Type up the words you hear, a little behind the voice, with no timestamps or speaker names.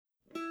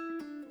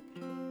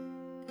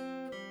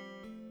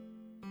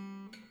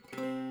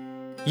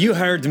You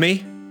heard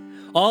me.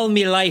 All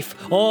me life,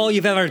 all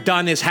you've ever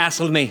done is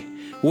hassled me.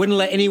 Wouldn't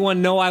let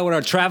anyone know I were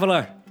a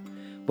traveler.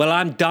 Well,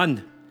 I'm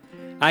done.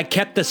 I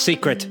kept the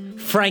secret.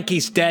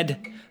 Frankie's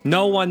dead.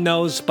 No one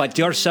knows but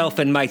yourself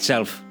and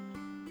myself.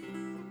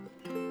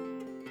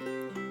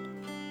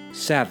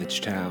 Savage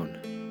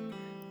Town.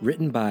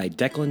 Written by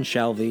Declan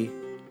Shalvey.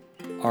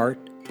 Art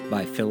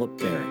by Philip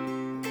Barrett.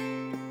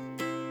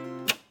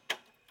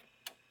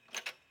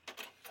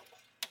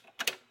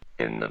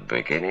 In the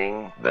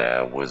beginning,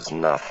 there was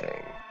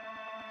nothing.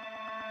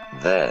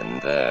 Then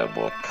there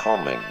were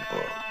comic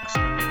books.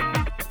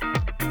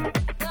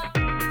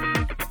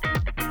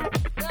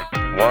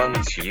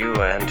 Once you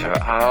enter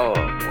our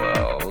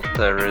world,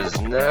 there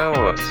is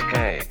no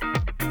escape.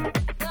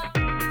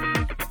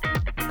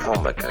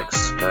 Comic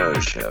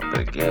exposure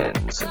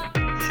begins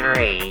in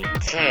 3,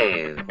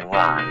 2,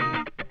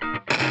 1.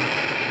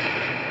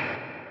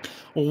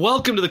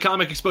 Welcome to the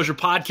Comic Exposure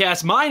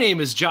Podcast. My name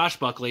is Josh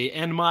Buckley,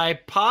 and my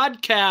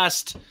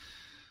podcast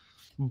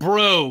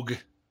brogue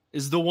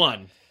is the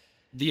one,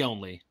 the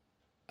only.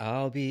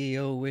 I'll be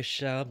your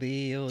wish, I'll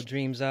be your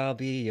dreams, I'll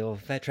be your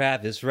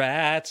Travis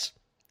Rats.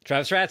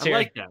 Travis Rats here.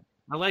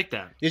 I like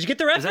that. Did you get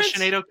the reference? Is that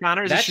Sinead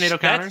O'Connor?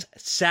 That's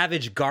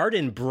Savage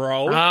Garden,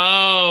 bro.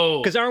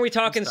 Oh. Because aren't we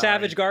talking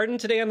Savage Garden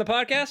today on the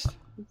podcast?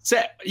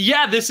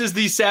 Yeah, this is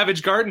the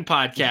Savage Garden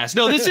podcast.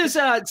 No, this is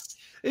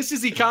this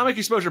is the Comic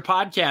Exposure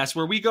Podcast,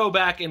 where we go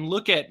back and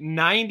look at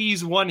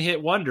 90s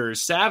one-hit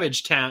wonders.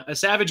 Savage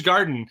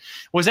Garden.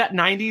 Was that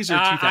 90s or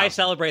 2000? I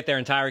celebrate their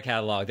entire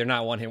catalog. They're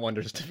not one-hit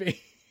wonders to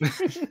me.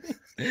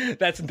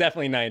 That's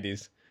definitely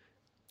 90s.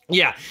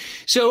 Yeah.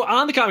 So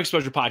on the Comic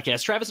Exposure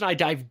Podcast, Travis and I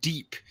dive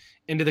deep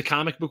into the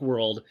comic book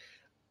world.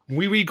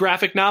 We read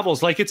graphic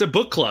novels like it's a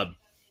book club.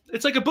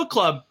 It's like a book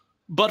club,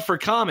 but for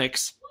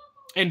comics.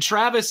 And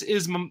Travis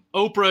is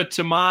Oprah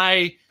to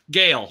my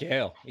Gale.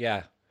 Gale,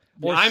 yeah.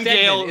 Or I'm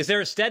Stedman. Gale. Is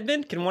there a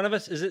Stedman? Can one of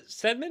us? Is it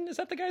Stedman? Is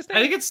that the guy's name?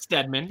 I think it's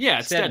Stedman. Yeah,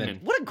 it's Stedman.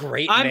 What a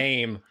great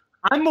name.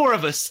 I'm more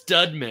of a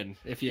Studman,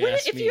 if you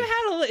ask me. You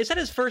had is that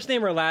his first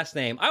name or last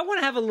name? I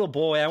want to have a little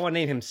boy. I want to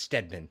name him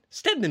Stedman.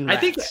 Stedman Rats.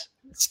 I think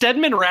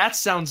Stedman Rats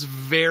sounds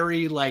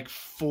very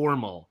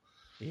formal.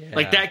 Yeah.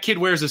 Like that kid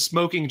wears a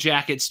smoking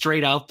jacket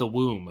straight out the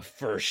womb.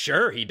 For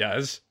sure he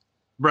does.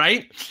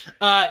 Right?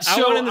 I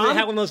want him to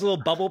have one of those little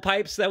bubble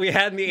pipes that we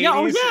had in the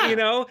 80s, you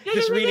know?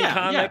 Just reading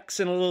comics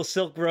in a little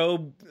silk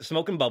robe,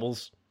 smoking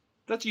bubbles.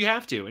 That's you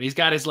have to. And he's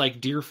got his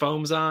deer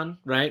foams on,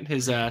 right?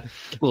 His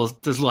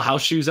little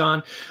house shoes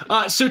on.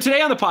 So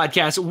today on the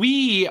podcast,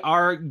 we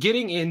are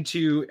getting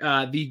into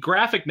the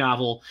graphic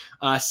novel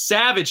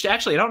Savage.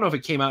 Actually, I don't know if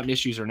it came out in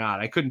issues or not.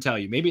 I couldn't tell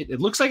you. Maybe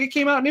it looks like it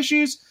came out in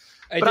issues,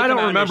 but I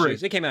don't remember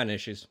it. It came out in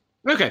issues.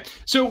 Okay,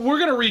 so we're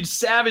going to read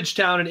Savage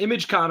Town, an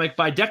Image comic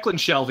by Declan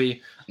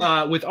Shalvey,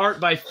 with art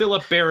by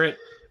Philip Barrett,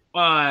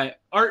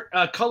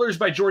 colors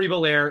by Jordi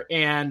Belair,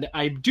 and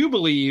I do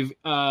believe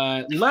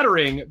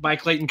lettering by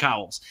Clayton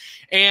Cowles.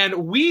 And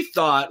we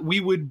thought we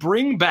would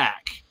bring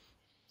back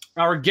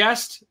our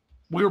guest.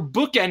 We're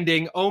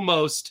bookending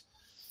almost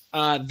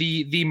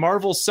the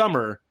Marvel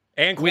summer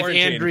and with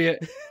Andrea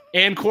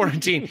and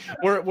quarantine.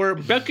 We're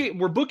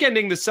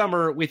bookending the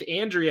summer with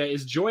Andrea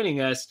is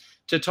joining us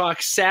to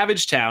talk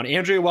Savage Town.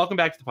 Andrea, welcome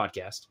back to the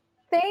podcast.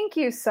 Thank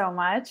you so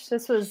much.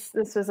 This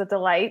was a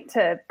delight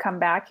to come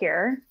back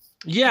here.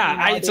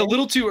 Yeah, it's a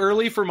little too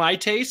early for my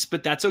taste,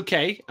 but that's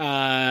okay.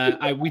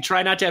 We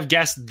try not to have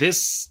guests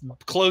this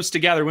close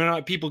together. We don't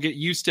let people get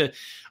used to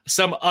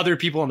some other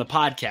people on the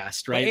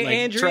podcast, right?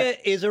 Andrea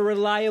is a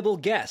reliable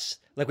guest.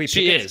 We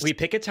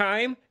pick a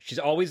time. She's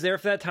always there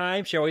for that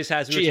time. She always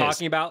has. We were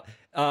talking about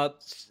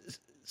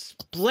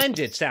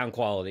splendid sound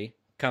quality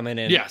coming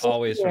in. Yes.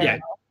 Always.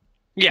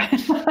 Yeah.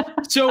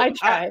 So I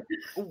tried.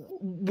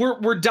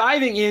 We're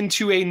diving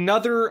into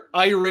another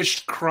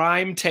Irish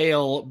crime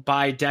tale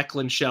by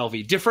Declan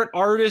Shalvey. Different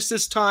artist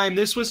this time.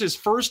 This was his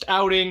first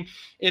outing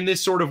in this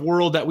sort of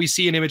world that we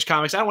see in Image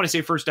Comics. I don't want to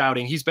say first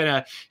outing. He's been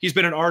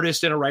an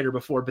artist and a writer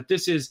before, but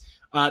this is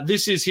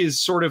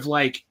his sort of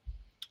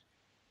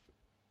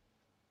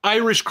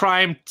Irish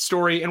crime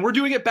story, and we're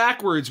doing it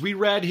backwards. We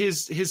read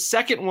his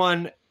second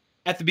one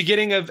at the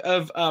beginning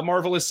of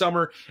Marvelous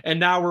Summer, and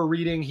now we're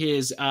reading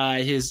his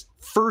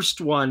first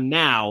one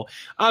now.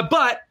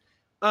 But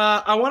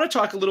I want to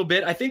talk a little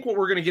bit. I think what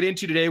we're going to get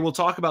into today, we'll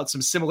talk about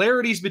some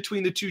similarities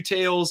between the two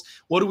tales.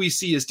 What do we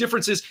see as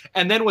differences?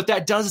 And then what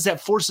that does is that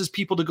forces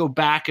people to go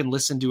back and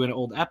listen to an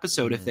old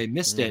episode if they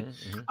missed it.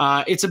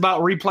 It's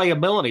about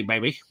replayability,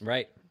 baby.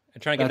 Right.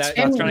 I'm trying to get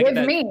that. And trying to get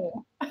that. me.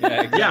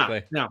 Yeah,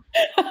 exactly.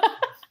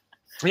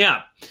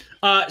 Yeah.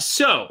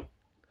 So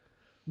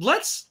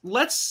let's.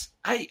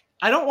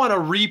 I don't want to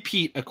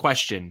repeat a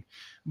question,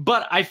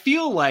 but I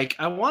feel like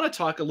I want to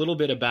talk a little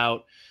bit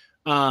about,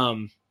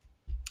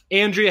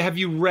 Andrea, have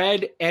you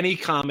read any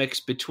comics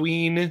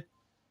between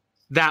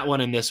that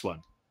one and this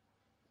one?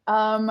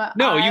 No,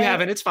 you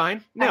haven't. It's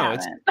fine. No,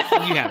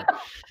 you haven't.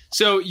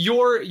 So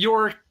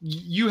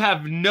you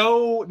have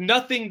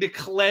nothing to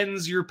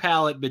cleanse your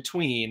palate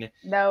between.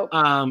 Nope.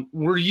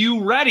 Were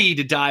you ready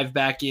to dive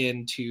back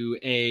into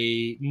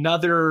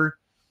another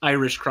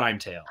Irish crime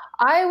tale.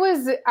 I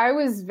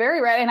was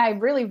very right, and I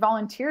really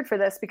volunteered for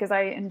this because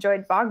I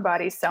enjoyed Bog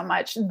Bodies so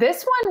much.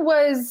 This one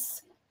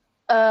was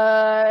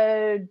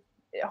a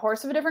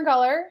horse of a different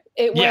color.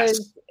 It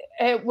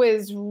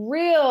was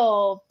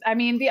real. I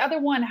mean, the other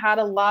one had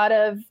a lot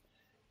of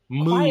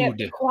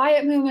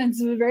quiet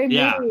movements, very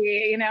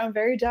moody,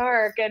 very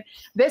dark. And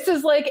this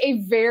is like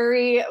a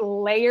very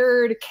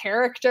layered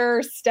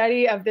character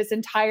study of this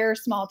entire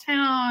small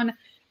town.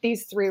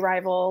 These three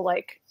rival,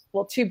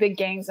 two big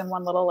gangs and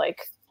one little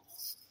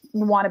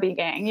wannabe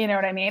gang, you know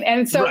what I mean?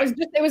 And so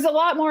it was a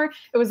lot more,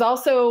 it was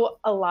also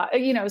a lot,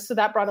 so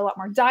that brought a lot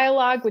more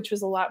dialogue, which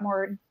was a lot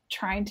more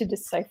trying to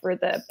decipher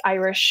the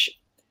Irish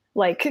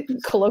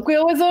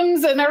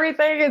colloquialisms and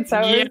everything. And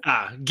so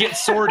get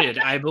sorted,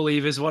 I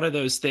believe, is one of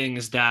those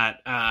things that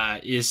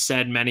is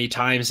said many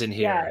times in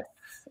here.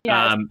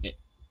 Yes.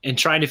 And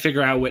trying to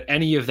figure out what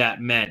any of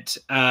that meant.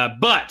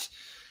 But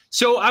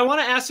so I want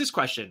to ask this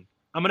question.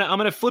 I'm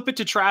gonna flip it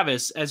to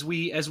Travis as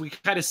we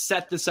kind of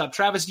set this up.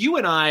 Travis, you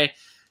and I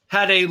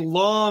had a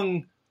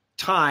long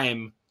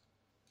time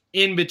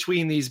in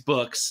between these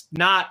books,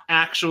 not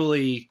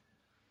actually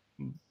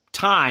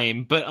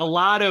time, but a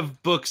lot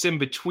of books in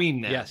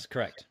between them. Yes,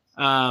 correct.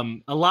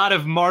 A lot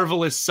of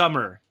Marvelous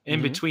Summer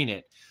in between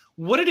it.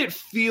 What did it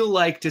feel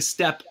like to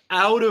step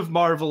out of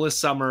Marvelous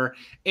Summer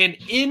and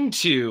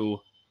into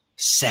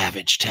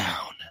Savage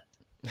Town?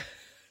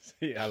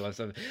 Yeah, I love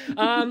Savage.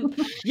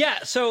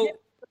 So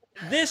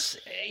this,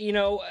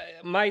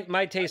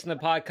 my taste in the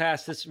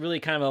podcast, this really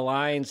kind of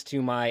aligns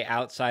to my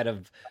outside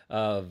of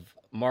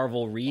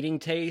Marvel reading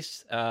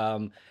taste.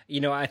 I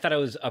thought it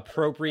was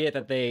appropriate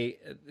that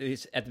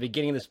at the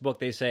beginning of this book,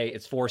 they say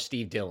it's for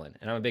Steve Dillon.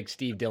 And I'm a big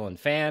Steve Dillon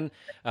fan,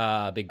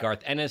 big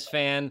Garth Ennis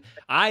fan.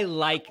 I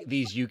like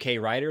these UK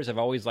writers. I've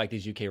always liked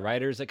these UK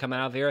writers that come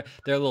out of here.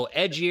 They're a little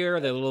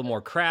edgier. They're a little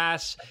more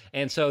crass.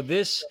 And so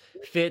this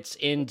fits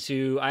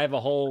into, I have a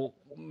whole,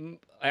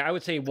 I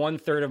would say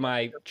 1/3 of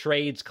my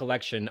trades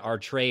collection are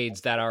trades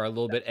that are a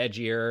little bit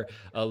edgier,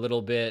 a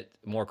little bit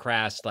more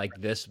crass, like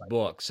this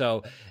book.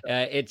 So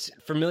it's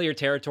familiar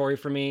territory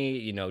for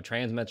me,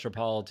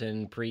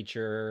 Transmetropolitan,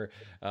 Preacher,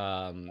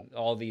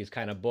 all these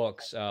kind of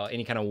books,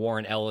 any kind of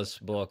Warren Ellis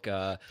book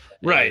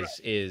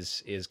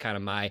is kind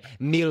of my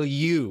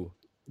milieu.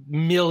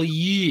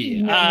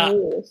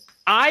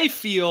 I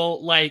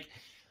feel like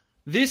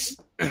this...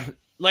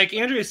 Like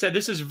Andrea said,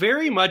 this is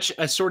very much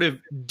a sort of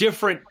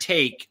different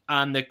take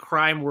on the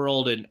crime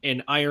world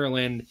in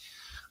Ireland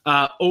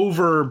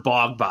over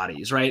Bog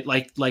Bodies, right?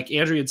 Like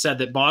Andrea had said,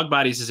 that Bog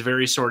Bodies is a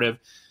very sort of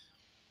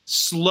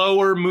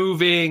slower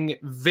moving,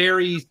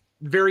 very,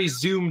 very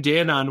zoomed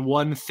in on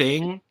one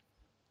thing.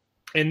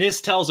 And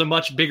this tells a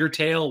much bigger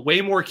tale,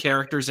 way more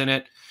characters in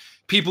it,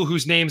 people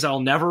whose names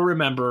I'll never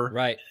remember.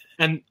 Right.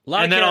 And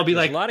then I'll be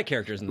like, a lot of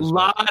characters in this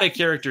book. Of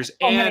characters.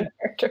 Many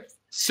characters.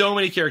 So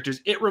many characters.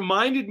 It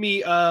reminded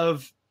me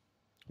of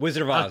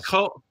Wizard of Oz.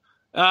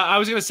 I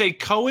was going to say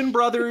Coen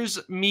Brothers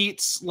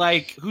meets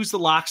who's the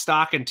Lock,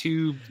 Stock, and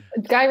Two?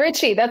 Guy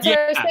Ritchie. That's what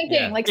I was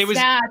thinking. Yeah.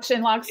 Snatch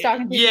and Lock, Stock,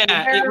 and Two.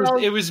 Yeah,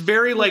 it was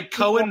very like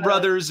Coen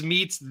Brothers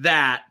meets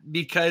that,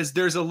 because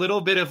there's a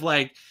little bit of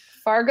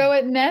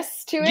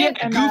Fargo-ness to it. Yeah,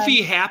 and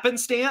goofy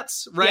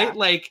happenstance, right? Yeah.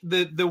 Like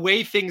the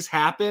way things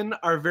happen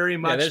are very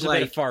much there's a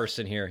bit of farce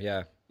in here,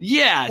 yeah.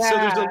 Yeah,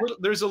 so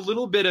there's a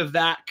little bit of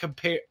that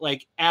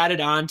added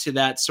on to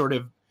that sort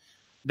of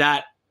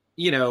that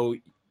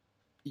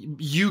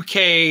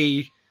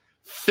UK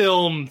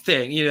film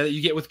thing, that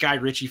you get with Guy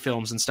Ritchie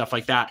films and stuff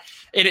like that.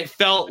 And it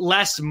felt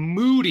less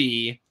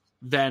moody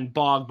than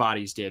Bog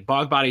Bodies did.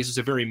 Bog Bodies was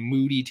a very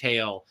moody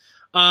tale.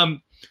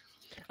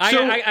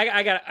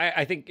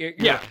 I think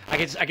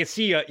I can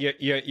see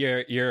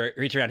you're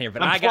reaching around here,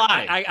 but I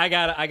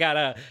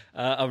got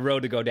a road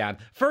to go down.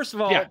 First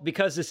of all,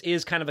 because this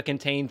is kind of a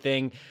contained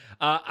thing,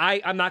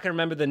 I'm not going to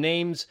remember the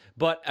names,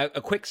 but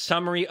a quick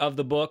summary of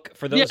the book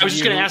for those. Yeah, I was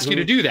just going to ask you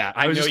to do that.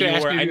 I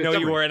know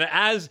you were, and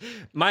as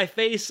my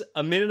face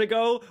a minute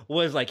ago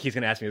was like, he's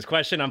going to ask me this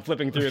question. I'm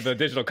flipping through the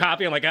digital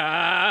copy. I'm like,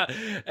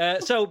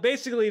 so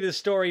basically, the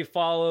story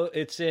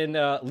it's in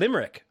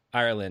Limerick,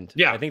 Ireland.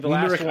 Yeah, I think the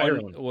last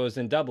one was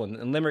in Dublin,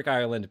 in Limerick,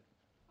 Ireland.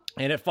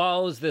 And it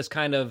follows this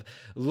kind of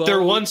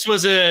There once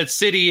was a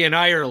city in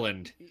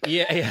Ireland.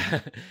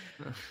 Yeah.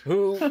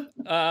 Who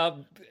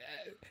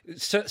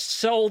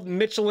sold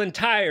Michelin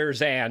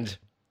tires and...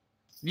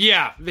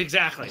 Yeah,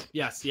 exactly.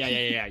 Yes.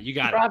 Yeah. You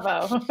got it.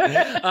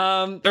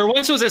 Bravo. There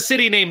once was a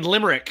city named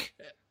Limerick.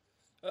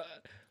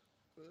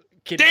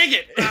 Dang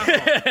it!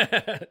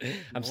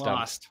 I'm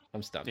stumped.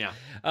 Yeah,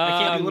 I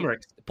can't do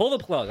Limerick. Pull the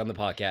plug on the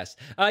podcast.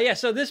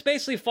 So this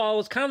basically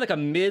follows kind of like a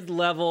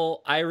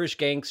mid-level Irish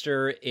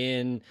gangster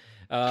in...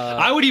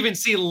 I would even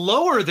see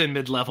lower than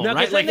mid-level,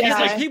 right?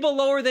 There's people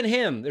lower than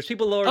him. There's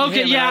people lower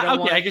than him.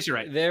 I guess you're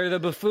right. They're the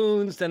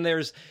buffoons. Then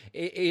there's...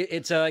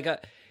 It's like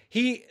a...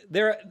 In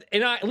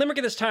Limerick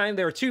at this time,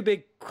 there were two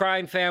big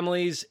crime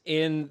families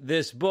in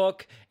this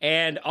book,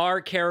 and our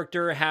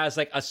character has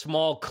like a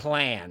small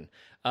clan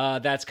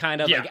that's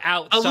kind of like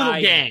outside. A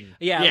little gang.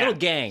 Yeah, a little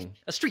gang.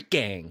 A street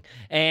gang.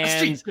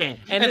 And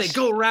they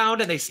go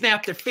around and they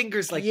snap their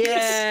fingers like this.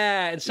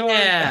 Yeah. And so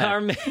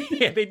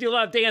they do a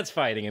lot of dance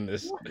fighting in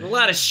this. A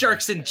lot of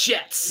sharks and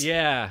jets.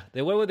 Yeah.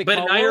 What would they but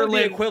call in Ireland,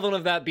 the equivalent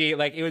of that be?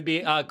 Like, it would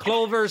be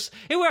clovers.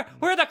 Hey, where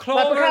are the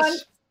clovers?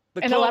 Leprechauns?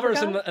 The clovers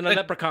and the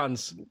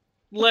leprechauns.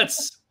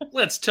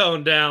 Let's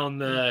tone down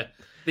the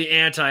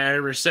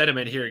anti-Irish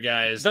sentiment here,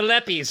 guys. The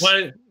leppies.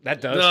 That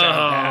does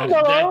sound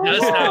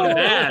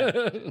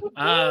bad.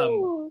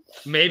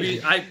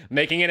 Maybe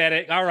making an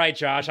edit. All right,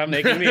 Josh, I'm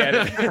making the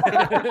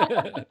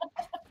edit.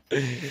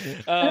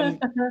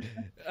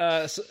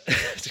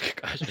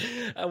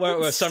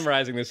 We're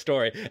summarizing this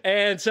story,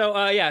 and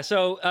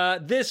so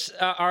this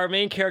our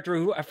main character,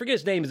 who I forget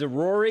his name, is it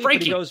Rory? Frankie.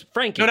 But he goes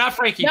Frankie. No, not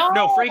Frankie.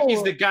 No,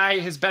 Frankie's the guy,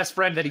 his best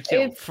friend that he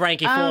killed.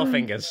 Frankie Four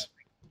Fingers.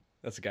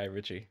 That's the guy,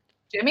 Richie.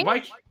 Jimmy.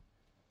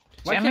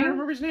 Why can't I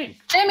remember his name?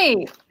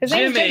 Jimmy. His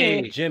name's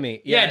Jimmy.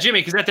 Jimmy. Yeah,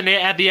 Jimmy, because at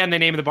the end they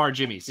named the bar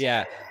Jimmy's.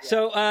 Yeah.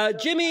 So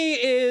Jimmy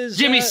is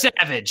Jimmy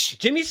Savage.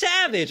 Jimmy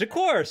Savage, of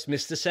course,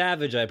 Mr.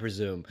 Savage, I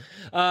presume.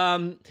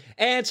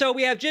 And so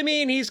we have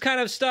Jimmy, and he's kind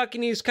of stuck,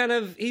 and he's trying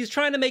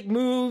to make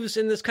moves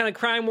in this kind of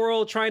crime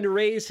world, trying to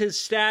raise his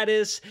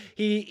status.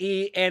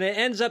 And it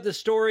ends up, the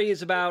story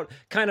is about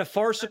kind of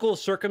farcical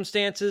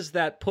circumstances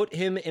that put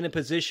him in a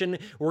position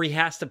where he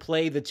has to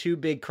play the two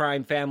big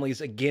crime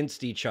families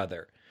against each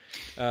other.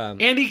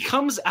 And he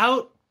comes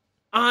out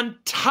on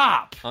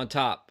top.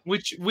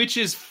 Which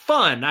is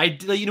fun.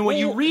 When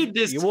you read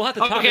this, we'll have to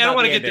talk about I don't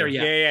want to ending. get there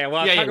yet. Yeah.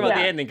 Well, I'll talk about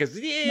the ending because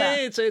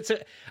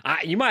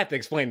you might have to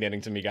explain the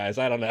ending to me, guys.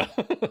 I don't know.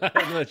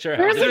 I'm not sure.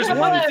 There's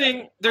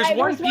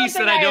one piece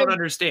that I don't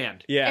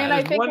understand. Yeah, and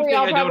I think one thing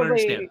I don't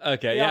understand.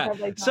 Okay,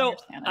 yeah. So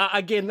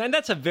again, and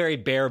that's a very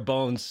bare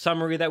bones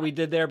summary that we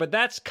did there, but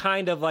that's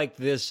kind of like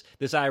this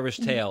Irish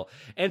tale.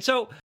 And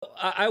so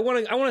I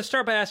want to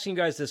start by asking you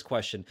guys this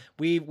question.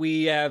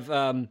 We have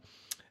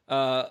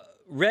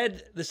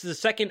read, this is the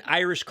second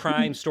Irish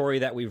crime story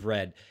that we've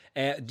read,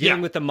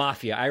 dealing with the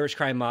mafia, Irish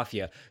crime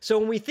mafia. So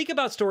when we think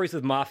about stories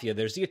with mafia,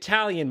 there's the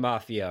Italian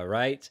mafia,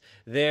 right?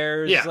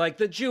 There's like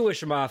the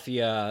Jewish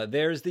mafia,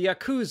 there's the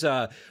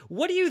Yakuza.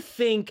 What do you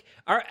think,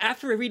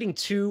 after reading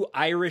two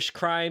Irish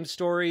crime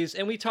stories,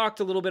 and we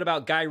talked a little bit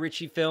about Guy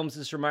Ritchie films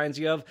this reminds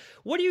you of,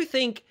 what do you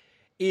think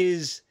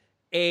is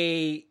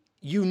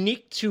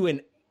unique to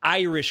an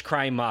Irish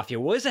crime mafia?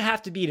 What does it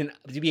have to be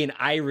an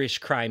Irish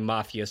crime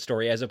mafia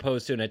story as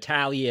opposed to an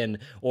Italian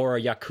or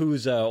a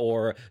Yakuza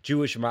or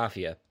Jewish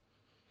mafia?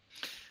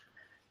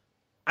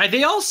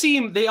 They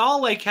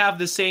all like have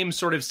the same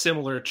sort of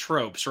similar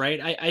tropes, right?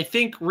 I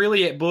think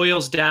really it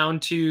boils down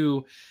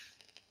to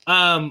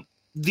at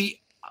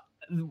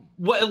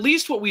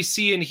least what we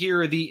see in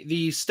here,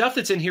 the stuff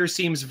that's in here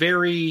seems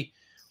very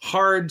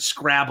hard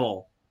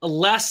Scrabble,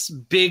 less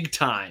big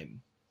time.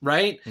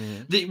 Right?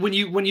 Mm-hmm.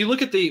 When you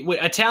look at the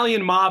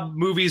Italian mob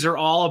movies are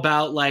all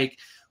about like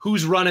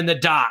who's running the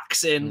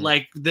docks and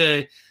like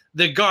the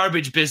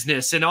garbage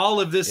business and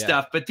all of this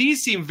stuff, but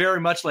these seem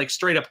very much like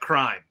straight up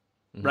crime,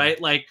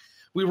 right? Like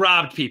we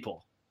robbed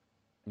people,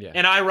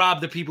 and I robbed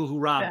the people who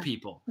robbed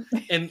people,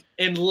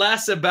 and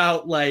less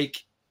about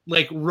like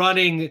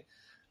running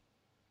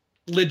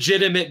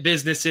legitimate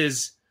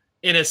businesses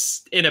in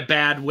a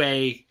bad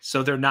way,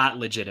 so they're not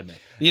legitimate.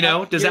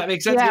 Does that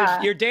make sense?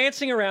 Yeah. You're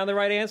dancing around the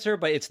right answer,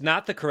 but it's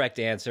not the correct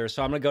answer.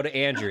 So I'm going to go to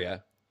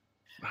Andrea.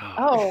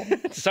 Oh,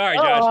 sorry,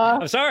 Josh.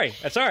 I'm sorry.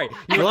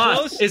 You were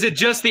close. Is it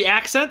just the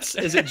accents?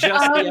 Is it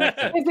just the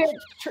accents?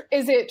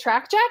 Is it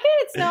track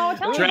jackets? No,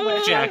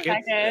 track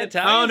jackets.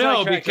 Oh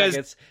no, because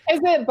is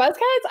it buzz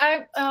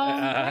cuts?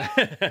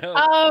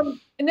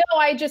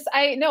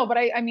 But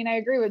I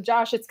agree with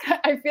Josh.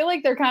 I feel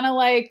like they're kind of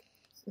like,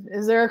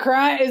 is there a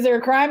crime? Is there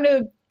a crime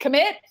to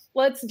commit?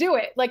 Let's do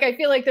it. Like, I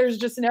feel like they're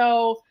just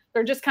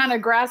kind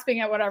of grasping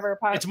at whatever.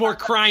 It's more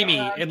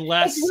crimey and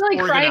less really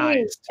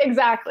organized. Crimey.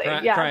 Exactly.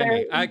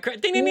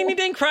 Crimey. Ding, ding, ding,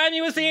 ding.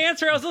 Crimey was the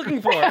answer I was looking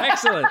for.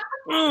 Excellent.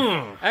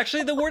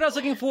 Actually, the word I was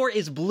looking for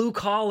is blue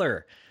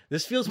collar.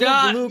 This feels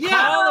more blue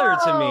collar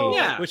to me,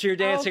 which you're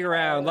dancing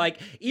around. Like,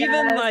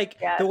 even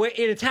the way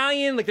in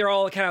Italian, like they're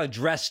all kind of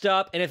dressed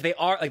up. And if they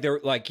are, like they're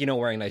like,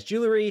 wearing nice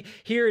jewelry.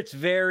 Here it's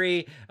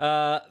very,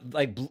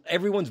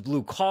 everyone's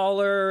blue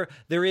collar.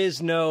 There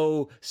is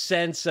no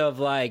sense of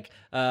like,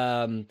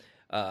 no,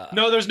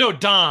 there's no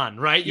Don,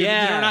 right? You're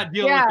not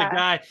dealing with the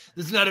guy.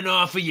 There's not an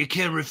offer you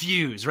can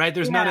refuse, right?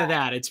 There's none of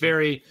that. It's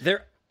very...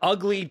 They're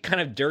ugly,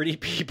 kind of dirty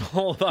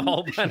people,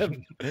 all kind of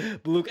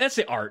blue. That's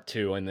the art,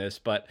 too, in this,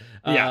 but...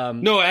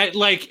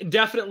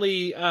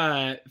 definitely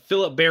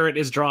Philip Barrett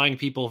is drawing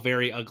people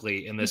very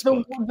ugly in this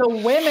book. The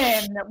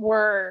women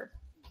were...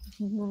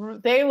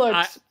 They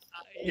looked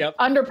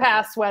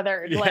underpass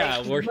weathered.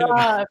 Yeah,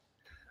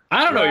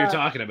 I don't know what you're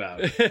talking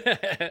about.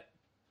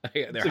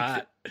 They're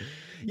hot.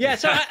 Yeah,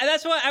 so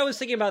that's what I was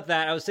thinking about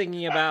that. I was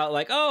thinking about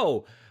like,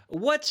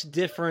 what's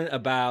different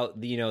about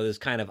this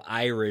kind of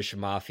Irish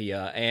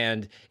mafia?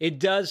 And it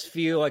does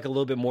feel like a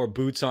little bit more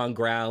boots on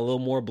ground, a little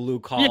more blue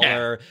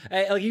collar.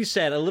 Like you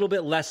said, a little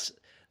bit less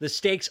the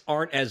stakes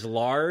aren't as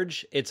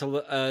large. It's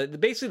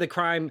basically the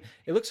crime.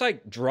 It looks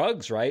like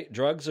drugs, right?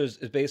 Drugs is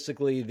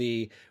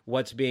basically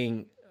what's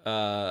being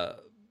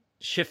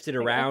shifted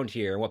around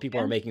here and what people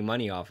are making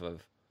money off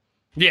of.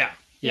 Yeah.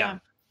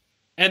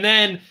 And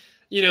then,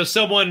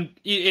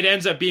 it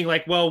ends up being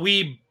like, well,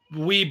 we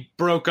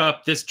broke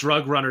up this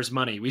drug runner's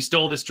money. We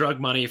stole this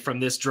drug money from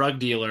this drug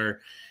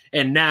dealer,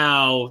 and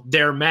now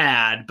they're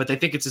mad, but they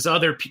think it's this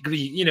other,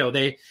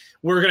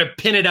 we're going to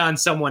pin it on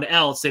someone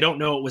else. They don't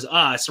know it was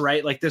us,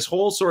 right? Like this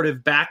whole sort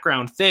of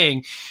background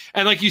thing.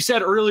 And like you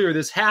said earlier,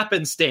 this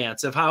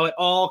happenstance of how it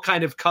all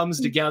kind of comes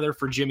together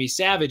for Jimmy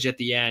Savage at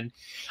the end,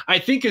 I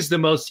think is the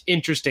most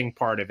interesting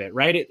part of it,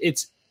 right?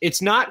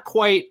 It's not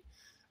quite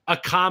a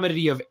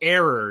comedy of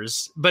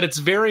errors, but it's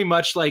very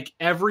much like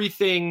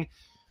everything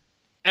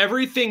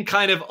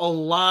kind of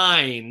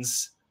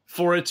aligns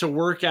for it to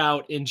work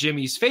out in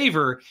Jimmy's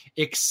favor,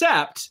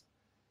 except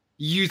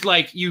you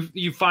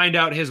find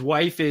out his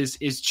wife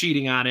is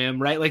cheating on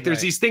him, right? Like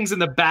there's these things in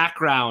the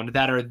background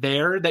that are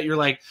there that you're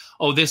like,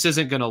 oh, this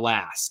isn't going to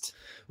last.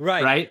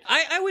 Right.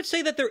 I would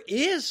say that there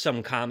is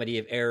some comedy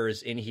of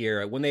errors in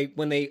here when they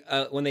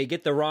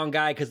get the wrong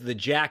guy because of the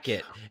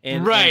jacket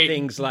and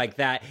things like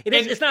that.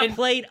 It's not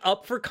played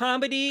up for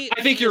comedy.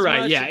 I think you're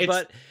right.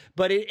 Yeah.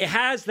 But it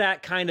has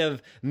that kind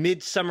of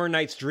Midsummer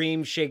Night's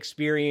Dream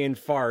Shakespearean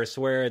farce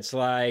where it's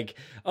like,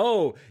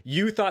 oh,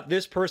 you thought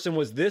this person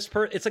was this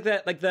person. It's like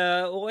that, like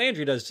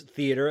Andrew does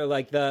theater,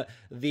 like the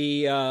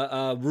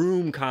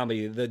room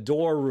comedy, the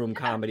door room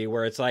comedy,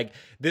 where it's like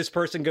this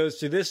person goes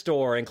to this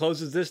door and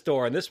closes this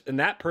door, and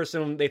that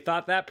person, they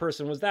thought that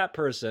person was that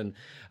person,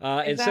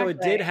 and so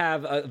it did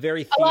have a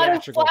very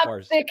theatrical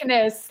farce.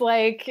 Slapstickness,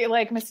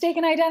 like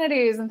mistaken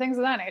identities and things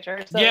of that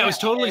nature. So, it was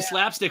totally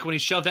slapstick when he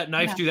shoved that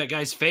knife through that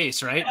guy's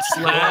face, right?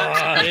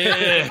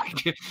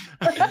 Slapstick.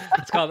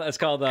 It's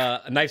called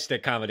a knife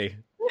stick comedy.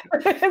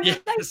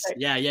 Yes.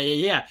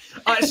 Yeah.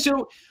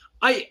 So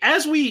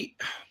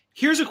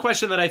here's a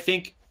question that I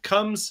think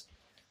comes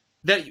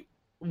that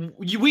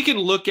we can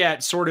look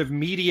at sort of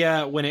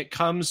media when it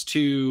comes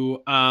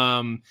to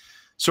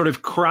sort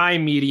of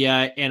crime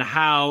media and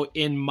how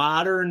in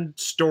modern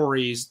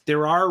stories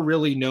there are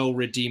really no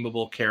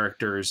redeemable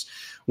characters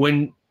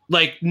when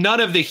like none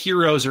of the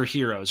heroes are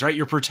heroes, right?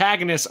 Your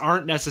protagonists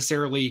aren't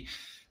necessarily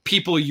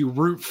people you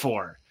root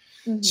for.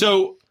 Mm-hmm.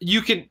 So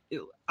you can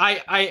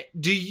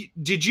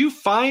did you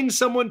find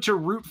someone to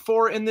root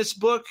for in this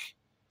book?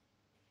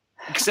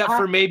 Except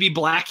for maybe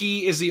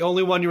Blackie is the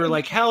only one you were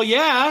like, hell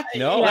yeah.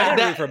 No, I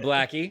didn't root for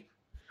Blackie.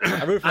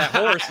 I root for that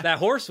horse. That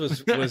horse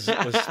was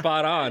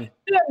spot on.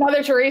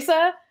 Mother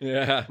Teresa?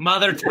 Yeah.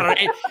 Mother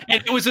Teresa.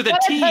 And it was with a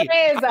T.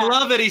 Teresa. I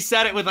love that he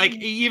said it with like,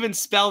 he even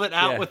spelled it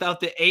out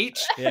without the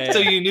H. Yeah. So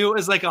you knew it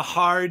was like a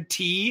hard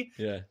T.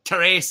 Yeah.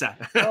 Teresa.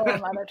 Oh,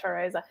 Mother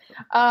Teresa.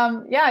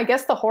 I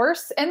guess the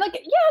horse. And like,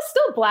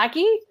 still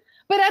Blackie.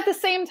 But at the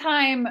same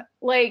time,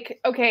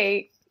 like,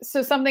 okay,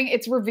 so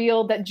it's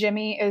revealed that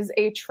Jimmy is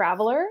a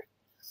traveler.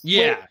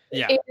 Yeah.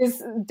 It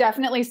is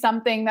definitely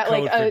something that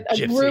like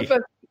a group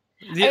of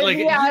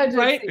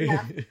right.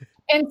 Yeah.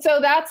 And so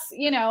that's,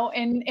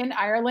 in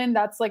Ireland,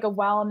 that's like a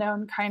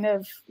well-known kind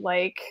of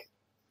like,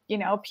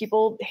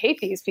 people hate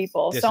these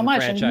people so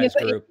much. And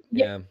group.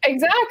 Yeah,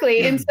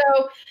 exactly. And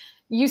so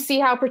you see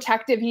how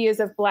protective he is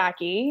of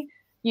Blackie.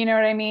 You know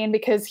what I mean?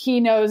 Because he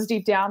knows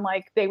deep down,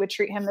 like they would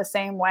treat him the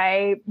same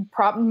way,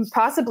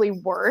 possibly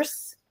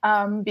worse,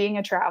 being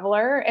a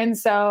traveler. And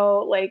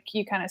so like,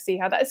 you kind of see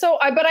how that,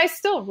 but I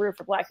still root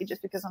for Blackie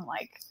just because I'm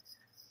like,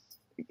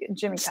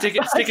 Jimmy. Stick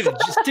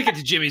it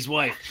to Jimmy's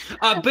wife.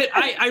 But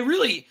I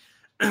really,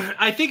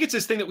 I think it's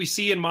this thing that we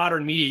see in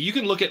modern media. You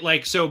can look at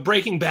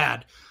Breaking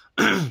Bad.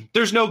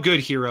 There's no good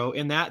hero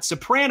in that.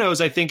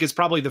 Sopranos, I think, is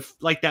probably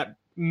that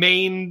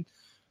main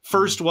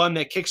first one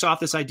that kicks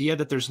off this idea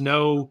that there's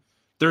no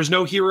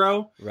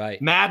hero.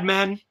 Right. Mad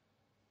Men.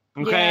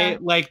 Okay.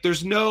 Yeah.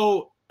 There's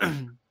no,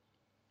 in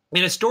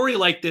a story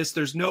like this,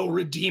 there's no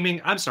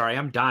redeeming. I'm sorry,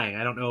 I'm dying.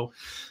 I don't know.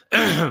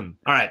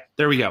 All right,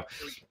 there we go.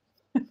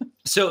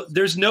 So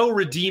there's no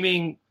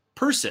redeeming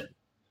person.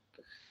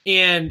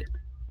 And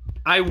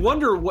I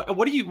wonder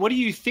what do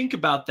you think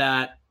about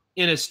that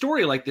in a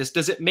story like this?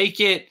 Does it make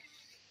it,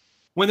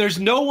 when there's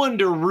no one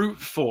to root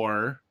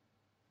for,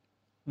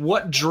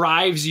 what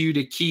drives you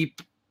to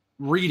keep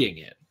reading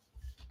it?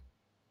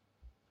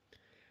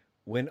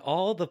 When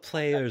all the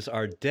players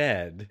are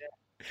dead.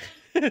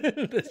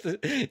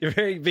 You're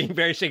being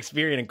very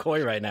Shakespearean and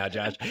coy right now,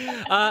 Josh.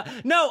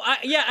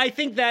 I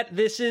think that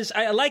this is.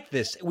 I like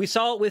this. We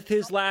saw it with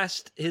his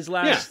last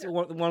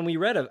one we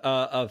read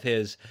of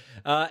his,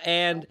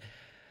 and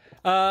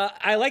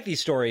I like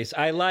these stories.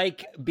 I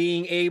like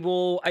being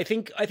able. I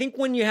think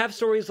when you have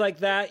stories like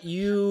that,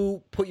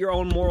 you put your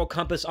own moral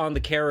compass on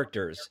the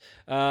characters.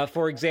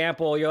 For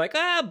example, you're like,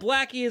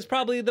 Blackie is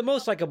probably the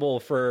most likable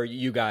for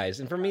you guys,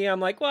 and for me, I'm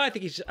like, well, I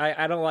think he's.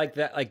 I don't like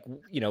that. Like,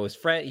 his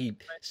friend, he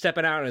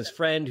stepping out on his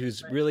friend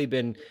who's really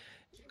been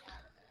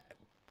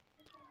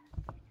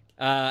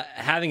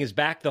having his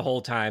back the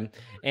whole time,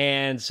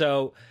 and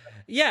so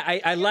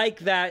I like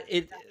that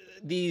it.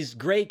 these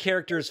great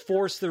characters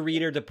force the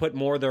reader to put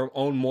more of their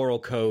own moral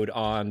code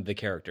on the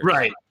characters.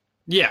 Right.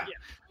 Yeah.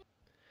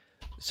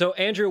 So,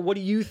 Andrew, what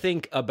do you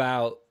think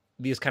about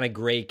these kind of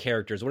gray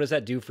characters? What does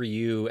that do for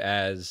you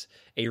as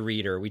a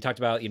reader? We talked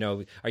about,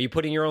 are you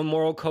putting your own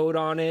moral code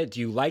on it? Do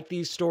you like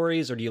these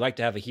stories, or do you like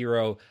to have a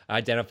hero,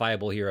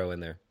 identifiable hero in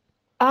there?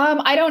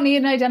 I don't need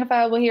an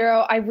identifiable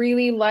hero. I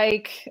really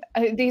like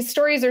these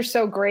stories are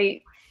so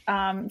great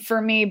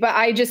for me, but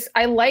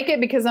I like it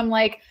because I'm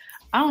like,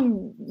 I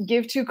don't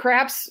give two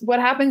craps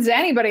what happens to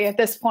anybody at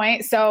this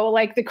point. So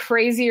like the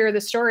crazier the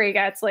story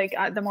gets, like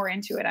the more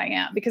into it I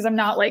am, because I'm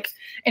not like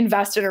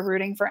invested or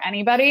rooting for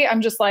anybody.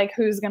 I'm just like,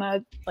 who's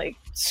gonna like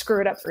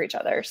screw it up for each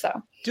other.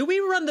 So do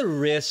we run the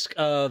risk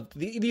of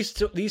these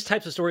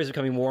types of stories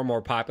becoming more and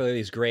more popular,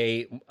 these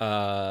gray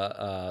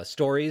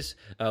stories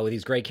with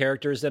these gray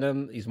characters in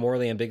them, these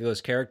morally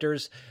ambiguous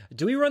characters?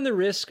 Do we run the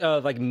risk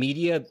of like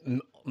media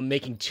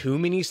making too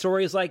many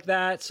stories like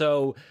that,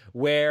 so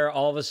where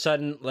all of a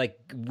sudden like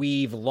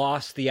we've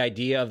lost the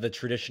idea of the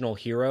traditional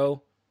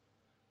hero?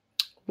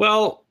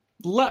 Well,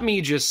 let me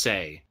just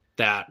say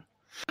that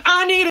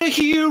I need a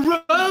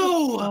hero.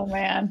 Oh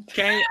man.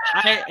 Okay,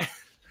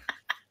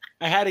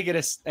 I had to get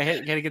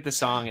the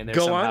song in there.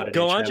 Go on,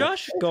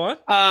 Josh. Go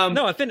on.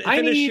 No,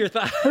 finish your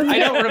thought. I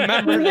don't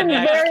remember the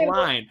next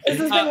line. This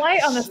has been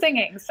light on the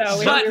singing, so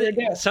we really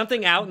do.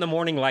 Something out in the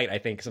morning light, I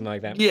think, something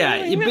like that. Yeah,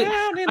 out in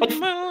the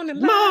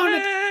morning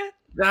light.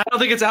 I don't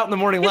think it's out in the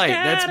morning light.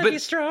 That's be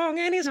strong,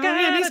 and he's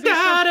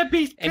gotta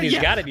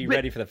be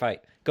ready for the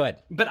fight. Go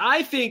ahead. But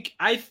I think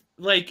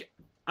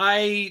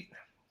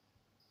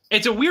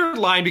it's a weird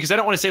line, because I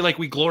don't want to say like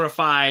we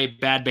glorify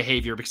bad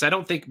behavior, because I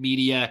don't think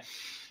media.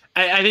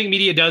 I think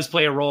media does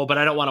play a role, but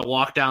I don't want to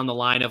walk down the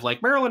line of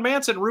like Marilyn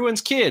Manson ruins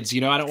kids. I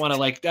don't want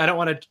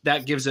to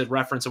that gives a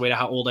reference away to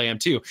how old I am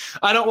too.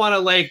 I don't want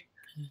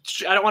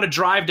to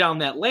drive down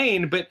that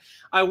lane, but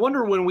I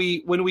wonder when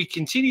we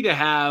continue to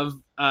have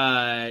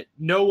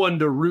no one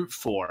to root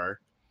for,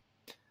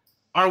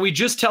 are we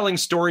just telling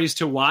stories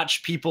to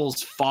watch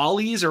people's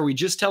follies? Are we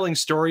just telling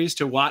stories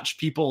to watch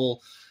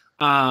people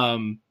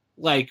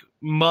like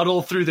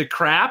muddle through the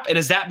crap? And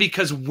is that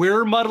because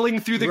we're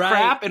muddling through the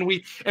crap and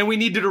we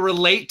need to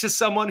relate to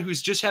someone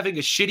who's just having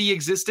a shitty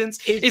existence?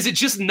 Is it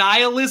just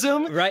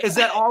nihilism? Right. Is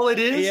that all it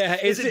is? Yeah.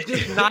 Is it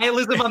just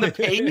nihilism on the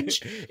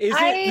page? Is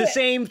it the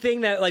same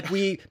thing that like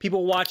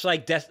people watch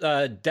like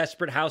not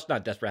Desperate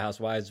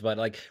Housewives, but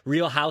like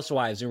Real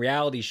Housewives and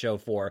reality show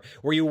for,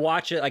 where you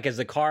watch it like as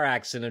a car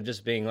accident of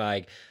just being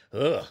like,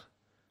 ugh.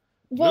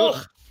 Well,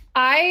 ugh.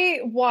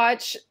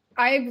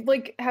 I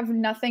like have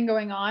nothing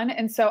going on,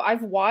 and so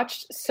I've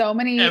watched so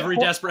many every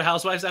Desperate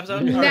Housewives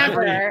episode.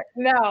 Never,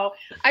 no.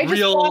 I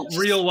just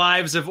Real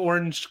Wives of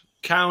Orange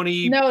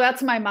County. No,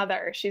 that's my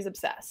mother. She's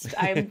obsessed.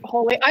 I'm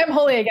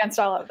wholly against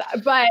all of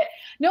that. But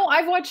no,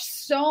 I've watched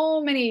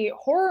so many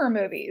horror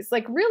movies,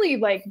 like really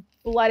like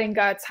blood and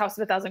guts, House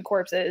of a Thousand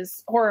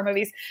Corpses horror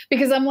movies,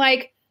 because I'm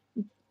like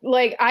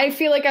I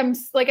feel like I'm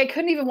like I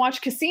couldn't even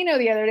watch Casino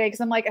the other day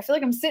because I'm like I feel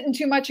like I'm sitting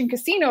too much in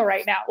Casino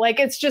right now. Like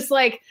it's just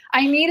like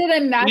I needed a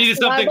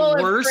next level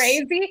of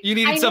crazy. You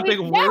needed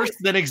something worse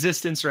than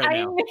existence right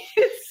now. I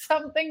needed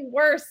something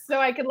worse so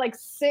I could like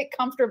sit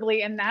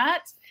comfortably in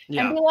that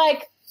and be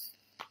like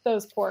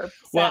those poor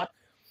saps. Well,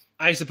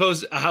 I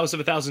suppose A House of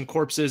a Thousand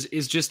Corpses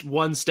is just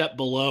one step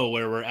below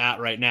where we're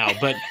at right now.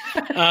 But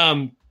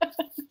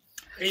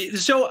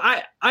so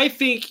I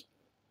think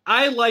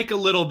I like a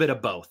little bit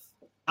of both.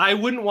 I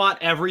wouldn't want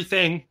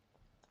everything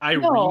I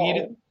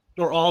read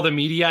or all the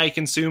media I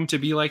consume to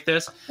be like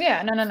this.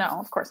 Yeah, no,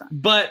 of course not.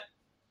 But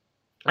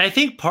I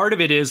think part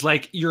of it is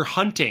like you're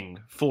hunting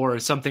for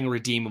something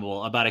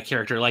redeemable about a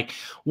character. Like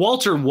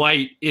Walter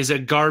White is a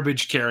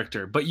garbage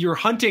character, but you're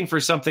hunting for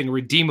something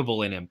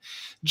redeemable in him.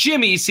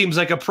 Jimmy seems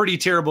like a pretty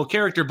terrible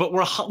character, but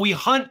we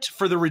hunt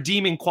for the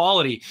redeeming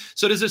quality.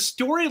 So does a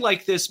story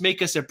like this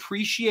make us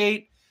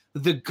appreciate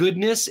the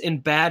goodness in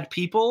bad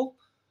people?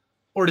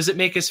 Or does it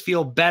make us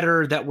feel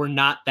better that we're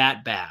not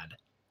that bad?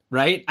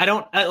 Right?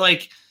 I'm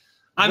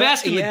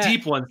asking the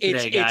deep ones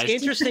today, guys.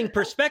 It's interesting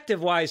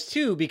perspective-wise,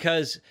 too,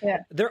 because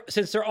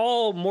since they're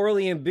all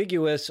morally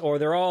ambiguous or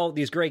they're all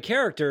these great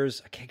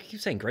characters, I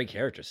keep saying great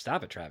characters.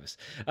 Stop it, Travis.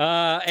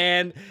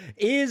 And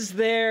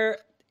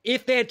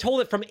if they had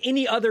told it from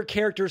any other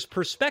character's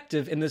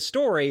perspective in the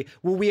story,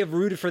 would we have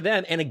rooted for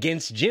them and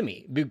against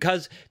Jimmy?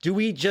 Because do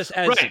we just,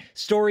 as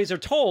stories are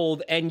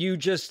told, and you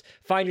just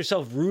find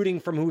yourself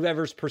rooting from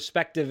whoever's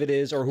perspective it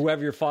is or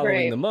whoever you're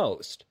following the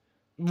most?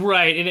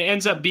 Right, and it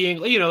ends up being,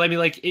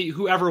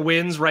 whoever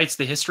wins writes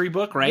the history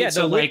book, right? Yeah,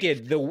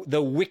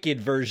 the wicked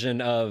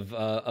version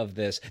of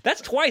this.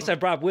 That's twice I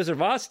brought Wizard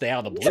of Oz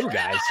out of the blue,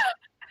 guys.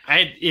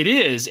 It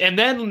is, and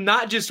then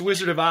not just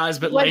Wizard of Oz,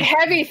 but like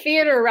heavy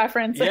theater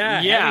references.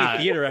 Yeah,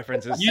 heavy theater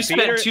references. You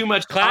spent too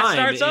much time. Class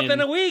starts up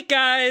in a week,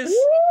 guys.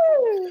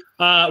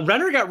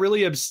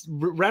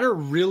 Renner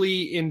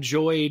really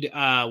enjoyed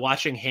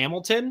watching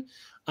Hamilton.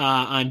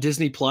 on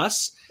Disney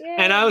Plus.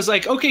 And I was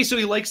like, okay, so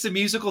he likes the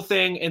musical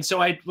thing. And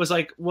so I was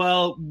like,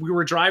 well, we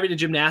were driving to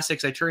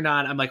gymnastics. I turned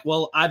on, I'm like,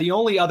 well, the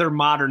only other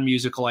modern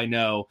musical I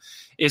know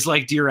is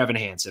like Dear Evan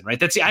Hansen,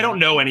 right? I don't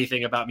know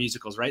anything about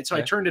musicals, right? So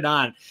I turned it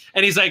on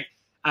and he's like,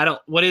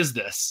 what is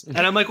this? And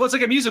I'm like, well, it's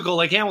like a musical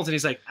like Hamilton.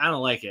 He's like, I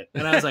don't like it.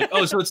 And I was like,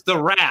 oh, so it's the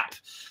rap.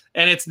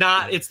 And it's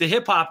the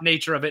hip hop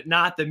nature of it,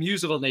 not the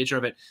musical nature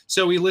of it.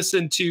 So we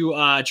listened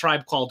to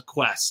Tribe Called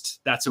Quest.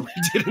 That's what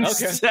we did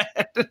instead.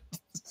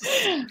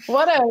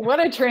 What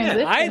a transition.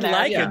 Yeah, I'd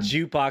like a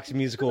jukebox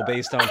musical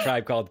based on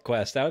Tribe Called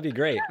Quest. That would be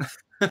great.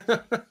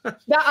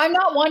 I'm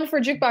not one for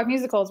jukebox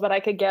musicals, but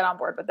I could get on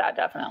board with that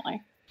definitely.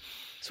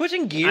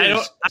 Switching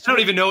gears. I don't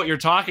even know what you're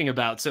talking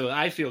about, so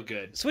I feel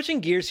good.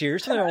 Switching gears here,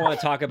 here's something I want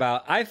to talk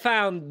about. I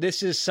found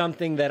this is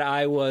something that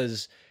I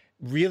was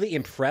really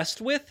impressed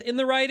with in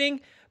the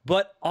writing,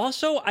 but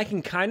also I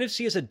can kind of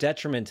see as a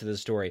detriment to the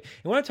story.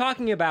 And what I'm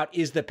talking about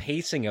is the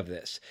pacing of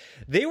this.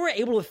 They were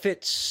able to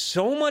fit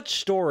so much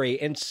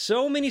story and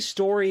so many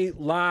story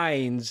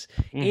lines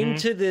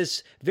into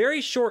this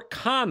very short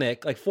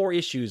comic, like 4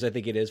 issues, I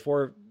think it is,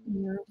 4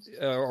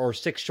 or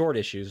 6 short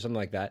issues, something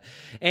like that.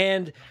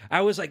 And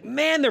I was like,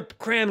 man, they're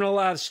cramming a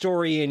lot of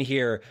story in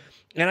here.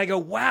 And I go,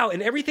 wow,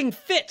 and everything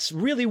fits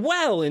really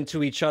well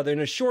into each other in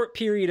a short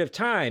period of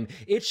time.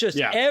 It's just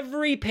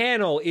every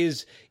panel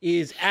is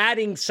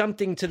adding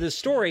something to the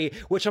story,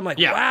 which I'm like,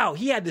 wow,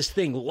 he had this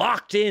thing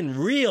locked in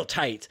real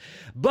tight.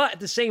 But at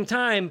the same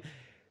time,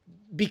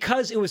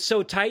 because it was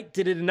so tight,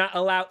 did it not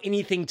allow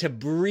anything to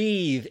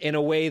breathe in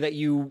a way that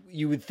you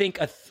would think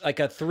like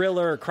a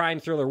thriller or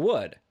crime thriller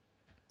would?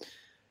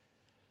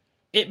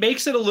 It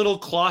makes it a little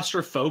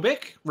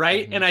claustrophobic,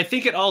 right? And I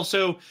think it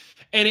also...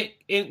 And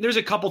there's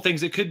a couple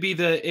things. It could be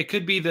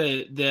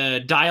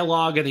the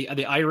dialogue and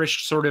the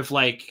Irish sort of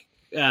like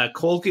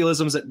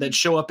colloquialisms that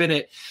show up in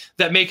it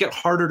that make it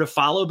harder to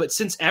follow. But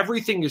since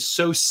everything is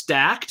so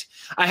stacked,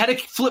 I had to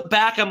flip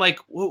back. I'm like,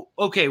 well,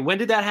 okay, when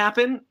did that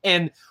happen?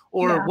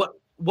 What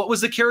was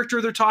the character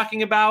they're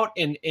talking about?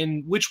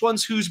 And which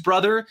one's whose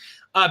brother?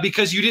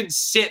 Because you didn't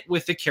sit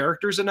with the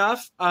characters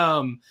enough.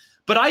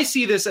 But I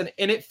see this and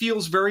it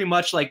feels very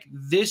much like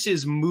this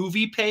is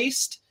movie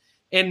paced.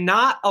 And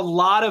not a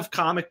lot of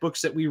comic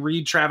books that we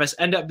read, Travis,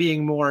 end up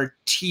being more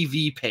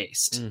TV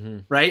paced,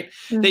 right?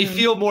 They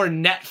feel more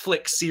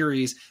Netflix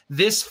series.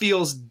 This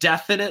feels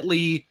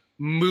definitely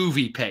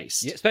movie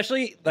paced. Yeah,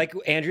 especially like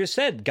Andrea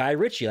said, Guy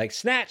Ritchie, like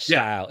Snatch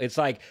style. It's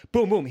like,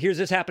 boom, boom, here's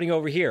this happening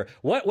over here.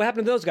 What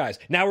happened to those guys?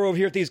 Now we're over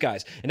here with these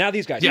guys. And now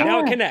these guys.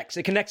 Now it connects.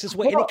 It connects this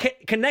way. And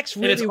it connects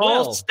really well. And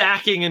it's all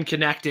stacking and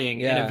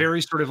connecting in a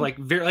very sort of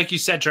like you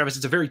said, Travis,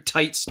 it's a very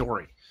tight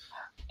story.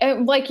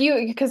 And like you,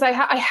 because I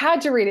had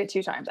to read it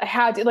 2 times. I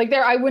had to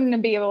I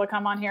wouldn't be able to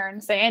come on here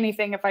and say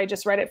anything if I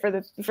just read it for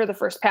the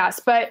first pass.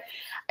 But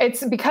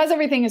it's because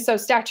everything is so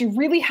stacked. You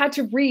really had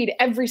to read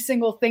every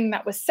single thing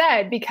that was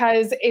said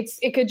because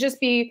it could just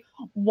be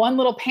one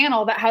little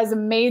panel that has a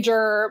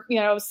major,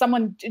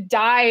 someone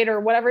died or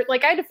whatever.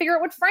 Like I had to figure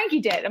out what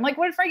Frankie did. I'm like,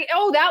 what did Frankie?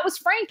 Oh, that was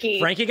Frankie.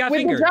 Frankie got with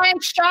fingered. The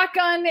giant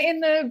shotgun in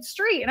the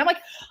street. And I'm like,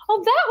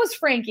 oh, that was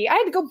Frankie. I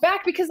had to go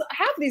back because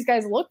half of these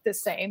guys look the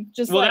same.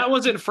 That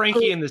wasn't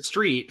Frankie in the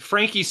street.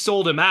 Frankie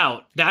sold him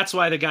out. That's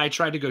why the guy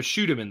tried to go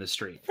shoot him in the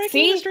street.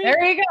 See,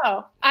 there you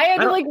go. I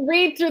had to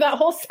read through that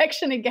whole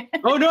section again.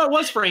 Oh no, it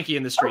was Frankie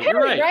in the street. Okay,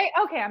 You're right.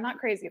 Okay, I'm not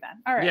crazy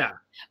then. All right. Yeah.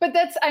 But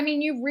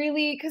you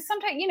really, because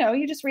sometimes,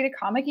 you just read a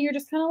comic and you're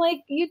just kind of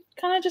like, you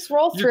kind of just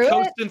roll through it.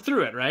 You're coasting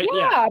through it, right?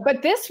 Yeah,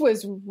 but this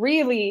was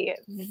really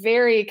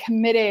very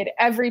committed,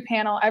 every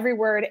panel, every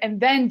word, and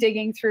then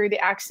digging through the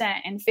accent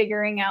and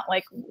figuring out,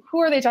 like, who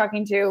are they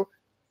talking to?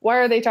 Why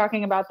are they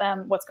talking about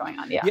them? What's going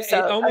on? Yeah,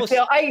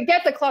 so I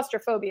get the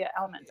claustrophobia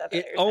element of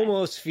it. It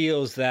almost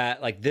feels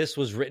that, like, this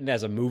was written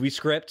as a movie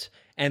script,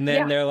 and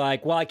then they're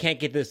like, well, I can't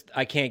get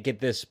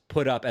this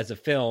put up as a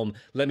film.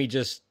 Let me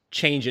just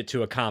change it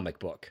to a comic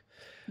book.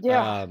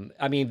 Yeah.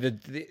 I mean,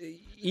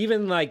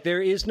 even like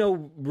there is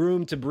no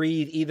room to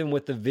breathe, even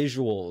with the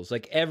visuals.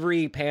 Like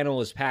every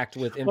panel is packed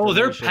with information. Oh,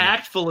 they're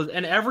packed full of,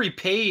 and every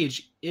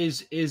page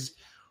is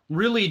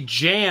really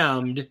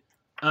jammed.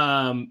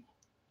 And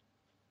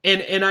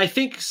I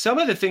think some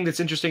of the thing that's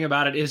interesting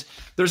about it is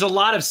there's a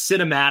lot of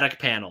cinematic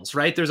panels,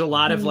 right? There's a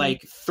lot of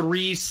like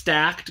 3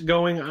 stacked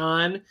going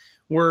on,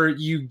 where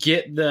you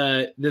get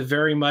the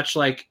very much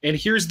like, and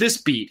here's this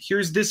beat,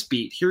 here's this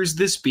beat, here's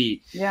this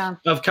beat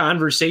of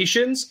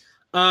conversations.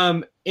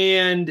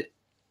 And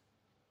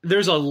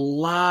there's a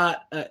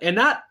lot,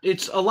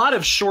 it's a lot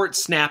of short,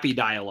 snappy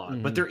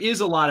dialogue, but there is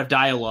a lot of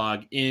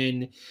dialogue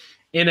in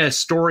a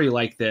story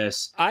like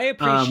this. I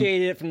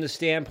appreciate it from the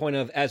standpoint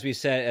of, as we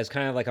said, as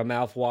kind of like a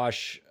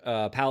mouthwash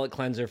palate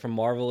cleanser from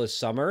Marvelous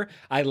Summer.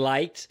 I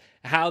liked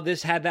how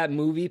this had that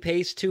movie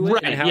pace to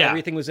it and how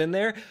everything was in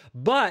there.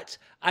 But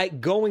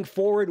going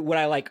forward, would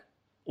I like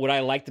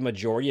the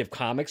majority of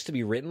comics to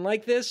be written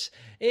like this?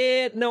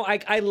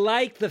 I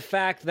like the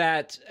fact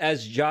that,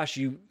 as Josh,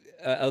 you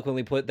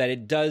eloquently put, that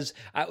it does.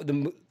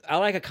 I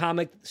like a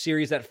comic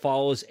series that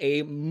follows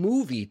a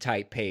movie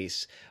type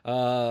pace,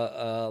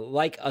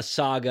 like a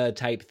saga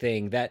type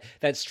thing that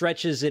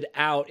stretches it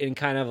out in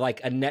kind of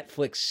like a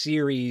Netflix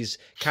series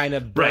kind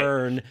of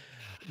burn. Right.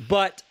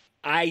 But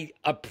I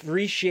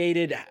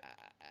appreciated,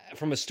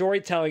 from a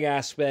storytelling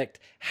aspect,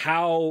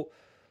 how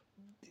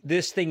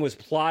this thing was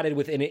plotted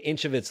within an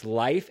inch of its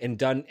life and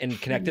done and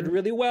connected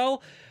really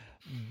well.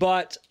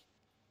 But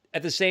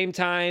at the same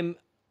time,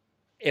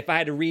 if I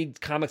had to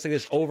read comics like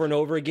this over and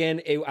over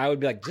again, I would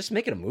be like, just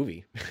make it a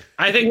movie.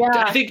 I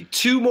think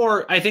two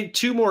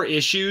more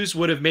issues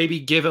would have maybe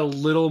give a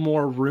little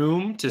more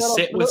room to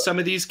sit with some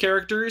of these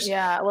characters.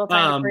 Yeah, a little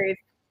time to breathe.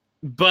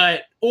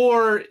 But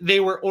if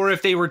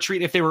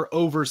they were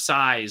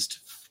oversized,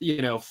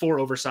 4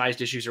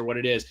 oversized issues or what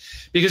it is,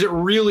 because it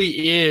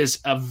really is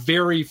a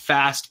very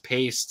fast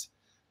paced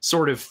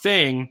sort of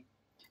thing.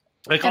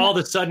 Like all of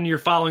a sudden you're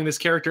following this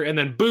character and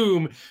then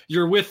boom,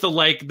 you're with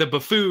the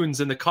buffoons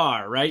in the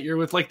car, right? You're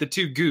with like the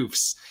 2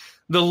 goofs,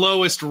 the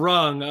lowest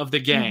rung of the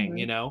gang,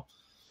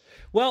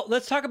 Well,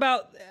 let's talk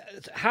about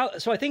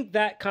so I think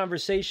that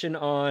conversation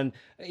on,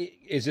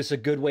 is this a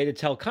good way to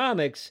tell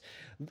comics?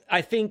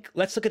 I think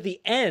let's look at the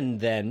end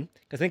then,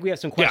 because I think we have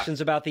some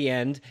questions about the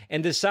end,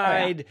 and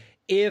decide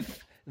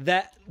if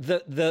that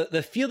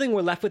the feeling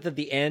we're left with at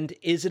the end,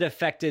 is it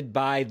affected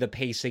by the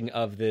pacing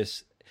of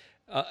this?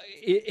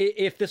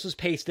 If this was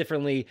paced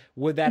differently,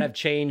 would that have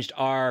changed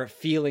our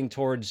feeling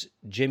towards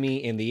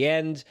Jimmy in the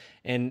end,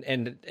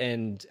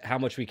 and how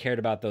much we cared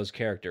about those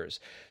characters?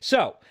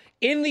 So,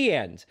 in the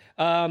end,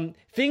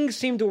 things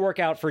seem to work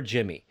out for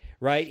Jimmy,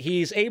 right?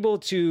 He's able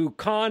to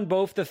con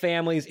both the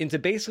families into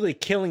basically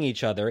killing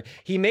each other.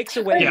 He makes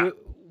away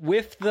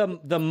with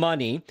the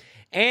money,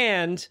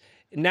 and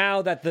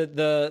now that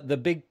the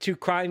big 2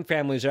 crime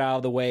families are out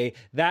of the way,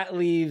 that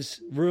leaves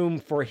room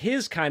for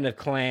his kind of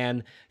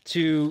clan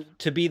to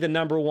be the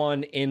number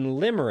one in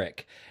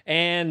Limerick.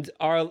 And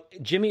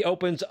Jimmy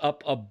opens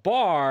up a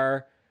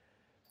bar,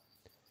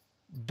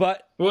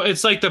 but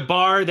it's like the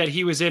bar that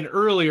he was in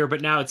earlier,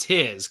 but now it's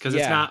his because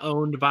it's not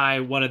owned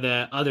by one of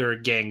the other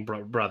gang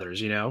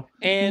brothers,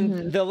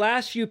 And the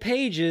last few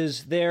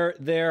pages,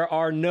 there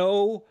are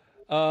no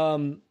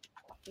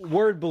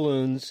word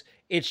balloons.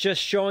 It's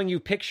just showing you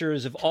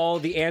pictures of all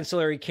the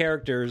ancillary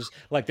characters,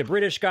 like the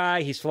British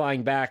guy. He's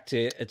flying back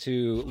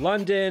to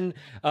London.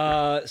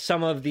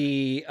 Some of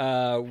the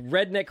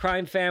redneck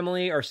crime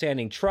family are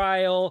standing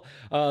trial.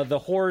 The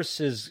horse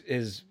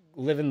is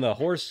living the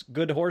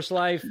good horse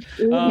life.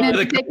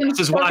 The cops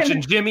is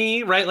watching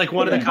Jimmy, right? Like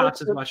one of the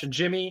cops is watching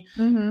Jimmy.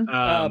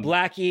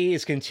 Blackie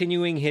is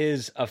continuing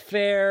his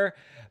affair.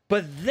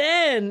 But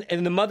then,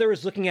 and the mother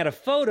is looking at a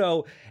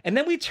photo, and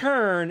then we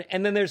turn,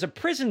 and then there's a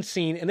prison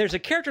scene, and there's a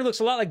character who looks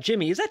a lot like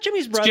Jimmy. Is that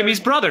Jimmy's brother? It's Jimmy's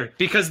brother,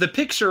 because the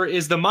picture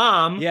is the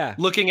mom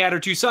looking at her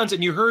 2 sons,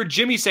 and you heard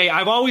Jimmy say,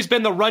 "I've always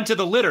been the runt of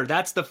the litter."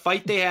 That's the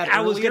fight they had earlier.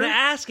 I was going to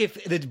ask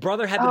if the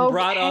brother had been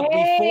brought up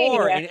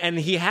before, and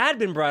he had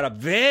been brought up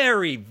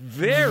very,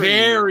 very...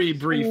 Very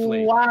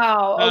briefly.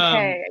 Wow,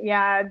 okay,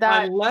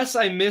 Unless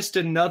I missed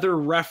another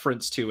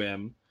reference to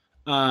him,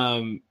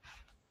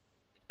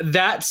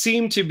 that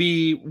seemed to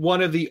be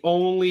one of the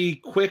only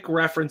quick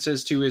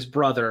references to his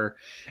brother.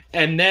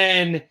 And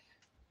then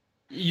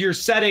you're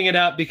setting it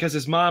up because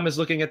his mom is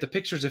looking at the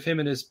pictures of him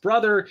and his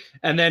brother,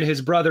 and then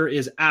his brother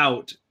is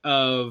out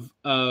of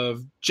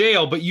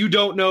jail, but you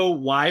don't know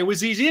why was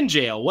he in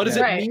jail. What does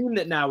it mean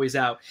that now he's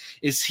out?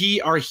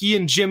 Are he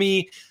and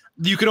Jimmy,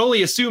 you can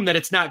only assume that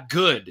it's not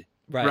good,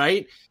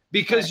 right?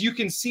 Because you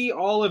can see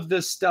all of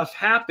this stuff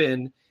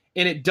happen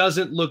and it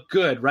doesn't look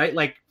good, right?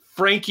 Like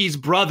Frankie's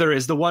brother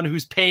is the one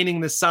who's painting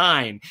the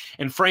sign,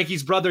 and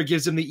Frankie's brother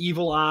gives him the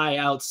evil eye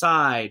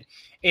outside.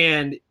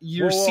 And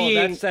you're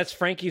seeing that's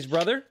Frankie's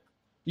brother.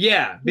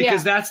 Yeah,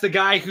 because that's the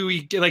guy who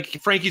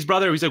Frankie's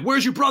brother. He's like,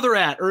 "Where's your brother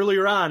at?"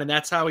 earlier on, and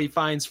that's how he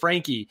finds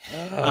Frankie.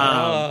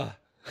 And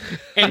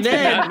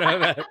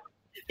then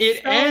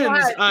it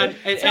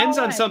ends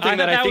on something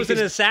that I think was an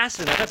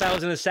assassin. I thought that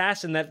was an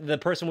assassin that the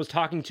person was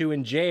talking to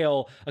in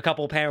jail a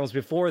couple of panels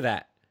before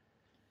that.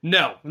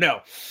 No,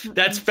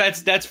 that's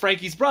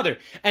Frankie's brother.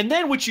 And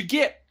then what you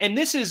get, and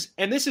this is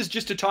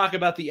just to talk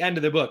about the end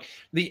of the book.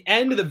 The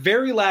end of the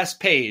very last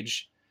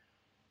page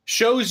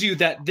shows you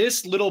that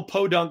this little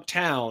podunk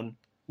town,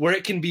 where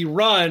it can be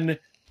run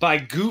by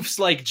goofs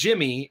like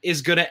Jimmy,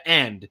 is going to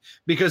end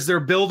because they're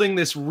building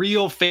this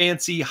real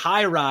fancy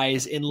high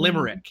rise in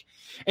Limerick.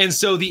 And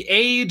so the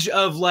age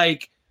of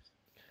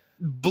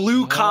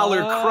blue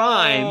collar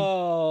crime.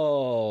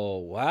 Oh,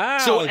 wow.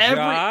 So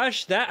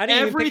Josh, I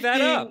didn't even pick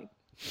that up.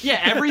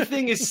 Yeah,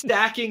 everything is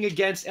stacking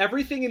against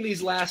everything in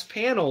these last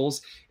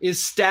panels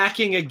is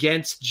stacking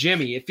against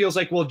Jimmy. It feels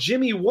like, well,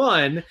 Jimmy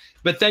won,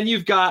 but then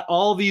you've got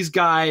all these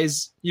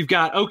guys. You've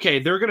got, okay,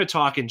 they're going to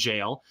talk in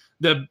jail.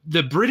 The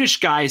British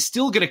guy is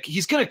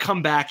he's going to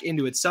come back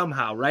into it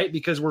somehow, right?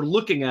 Because we're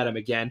looking at him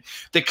again.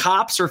 The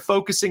cops are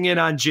focusing in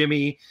on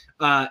Jimmy.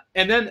 And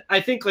then I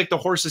think the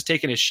horse is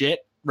taking a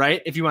shit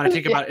right? If you want to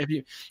think about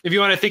it, if you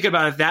want to think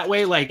about it that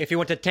way, like if you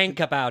want to think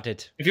about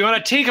it,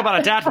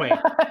 that way,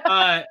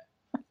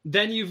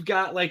 then you've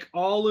got like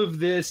all of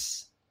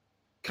this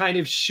kind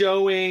of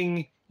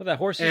showing that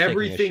horse is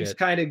everything's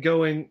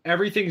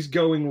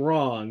going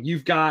wrong.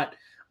 You've got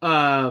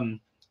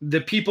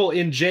the people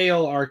in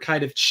jail are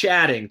kind of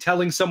chatting,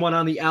 telling someone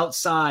on the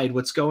outside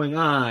what's going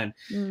on.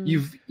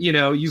 You've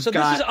so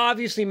got, this is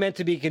obviously meant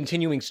to be a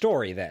continuing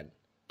story then.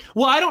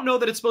 Well, I don't know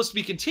that it's supposed to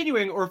be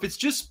continuing or if it's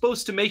just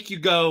supposed to make you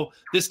go,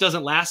 this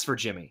doesn't last for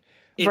Jimmy.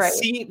 It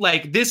seems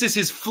like this is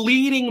his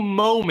fleeting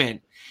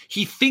moment.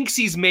 He thinks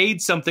he's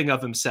made something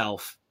of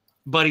himself,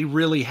 but he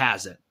really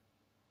hasn't.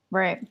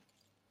 Right.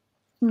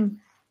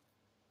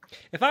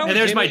 If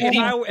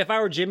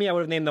I were Jimmy, I would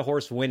have named the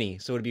horse Winnie.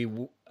 So it would be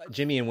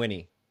Jimmy and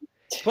Winnie.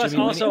 Plus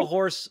Jimmy also Winnie?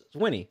 horse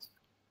Winnie.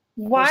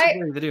 Why?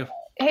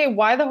 Hey,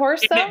 why the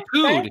horse though? And it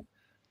pooed.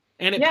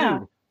 And it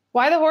pooed.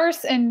 Why the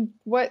horse and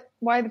why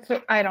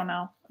the I don't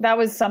know. That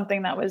was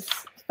something that was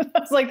I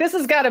was like, this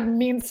has got to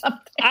mean something.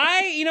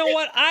 You know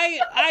what?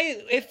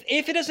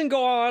 If it doesn't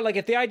go on, like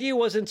if the idea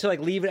wasn't to like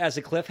leave it as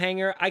a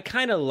cliffhanger, I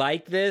kind of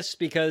like this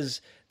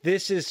because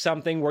this is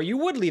something where you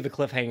would leave a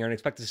cliffhanger and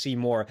expect to see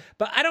more.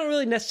 But I don't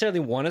really necessarily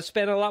want to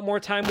spend a lot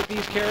more time with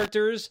these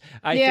characters.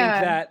 I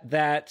think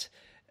that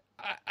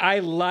I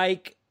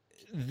like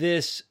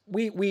this.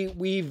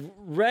 We've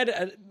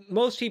read.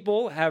 Most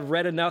people have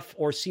read enough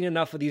or seen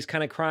enough of these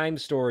kind of crime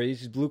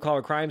stories, blue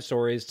collar crime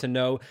stories, to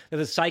know that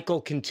the cycle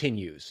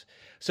continues.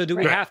 So do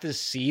we have to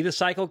see the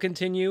cycle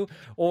continue,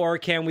 or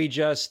can we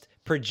just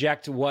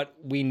project what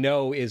we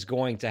know is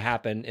going to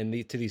happen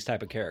to these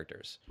type of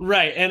characters?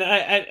 Right.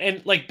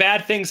 And like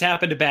bad things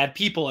happen to bad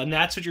people. And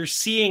that's what you're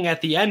seeing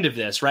at the end of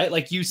this, right?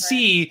 Like you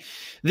see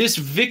this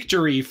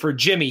victory for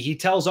Jimmy. He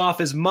tells off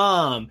his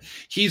mom.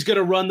 He's going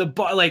to run the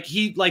bar. Like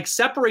he like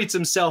separates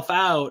himself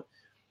out.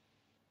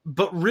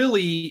 But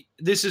really,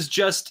 this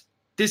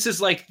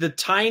is like the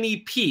tiny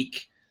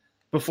peak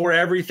before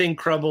everything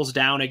crumbles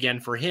down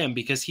again for him,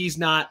 because he's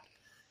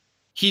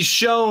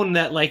shown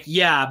that like,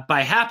 yeah,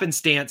 by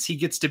happenstance, he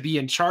gets to be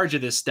in charge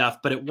of this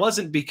stuff, but it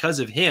wasn't because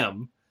of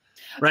him.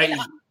 Right.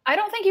 I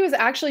don't think he was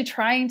actually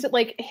trying to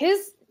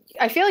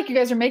I feel like you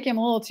guys are making him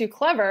a little too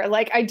clever.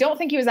 Like, I don't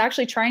think he was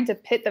actually trying to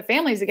pit the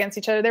families against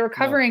each other. They were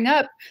covering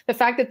up the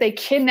fact that they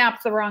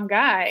kidnapped the wrong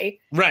guy.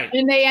 Right.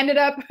 And they ended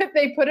up,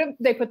 they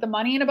put the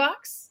money in a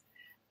box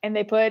and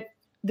they put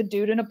the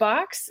dude in a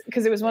box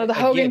because it was one of the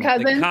Hogan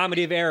cousins. The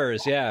comedy of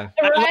errors. Yeah.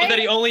 Right? I love that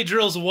he only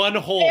drills one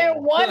hole.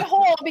 One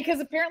hole because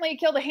apparently he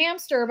killed a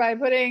hamster by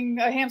putting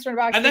a hamster in a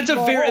box. And that's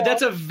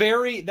a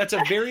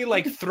very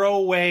like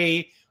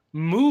throwaway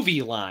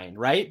movie line,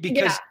 right?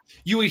 Because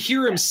you would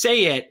hear him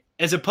say it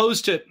as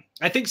opposed to,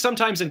 I think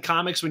sometimes in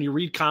comics, when you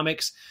read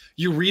comics,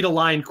 you read a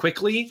line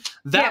quickly.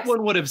 That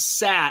one would have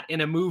sat in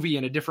a movie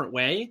in a different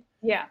way.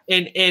 Yeah.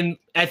 And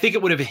I think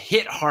it would have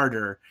hit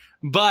harder.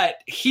 But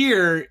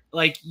here,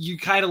 like, you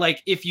kind of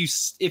like, if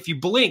you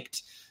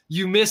blinked,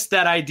 you missed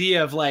that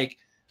idea of like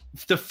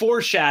the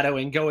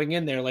foreshadowing going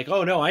in there. Like,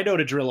 oh no, I know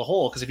to drill a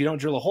hole, because if you don't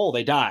drill a hole,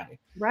 they die.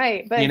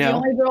 Right. But if you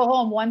only drill a hole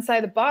on one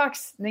side of the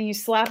box, then you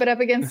slap it up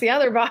against the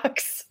other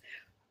box.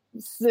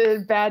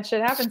 Bad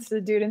shit happens to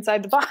the dude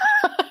inside the box.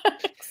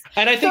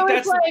 And I think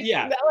that's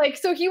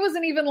so he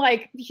wasn't even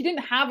like, he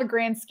didn't have a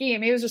grand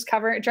scheme. He was just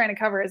trying to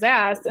cover his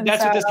ass. And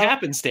that's what this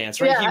happenstance,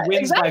 right? Yeah, he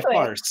wins by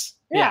farce.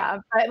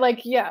 Yeah. But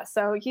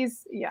so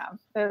he's, it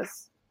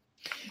was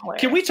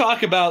hilarious. Can we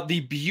talk about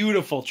the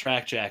beautiful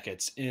track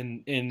jackets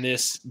in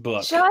this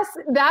book? Just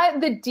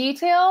the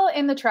detail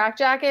in the track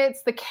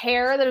jackets, the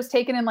care that was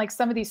taken in like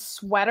some of these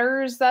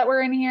sweaters that were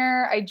in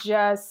here.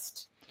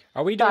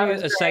 Are we doing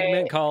a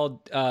segment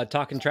called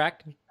Talking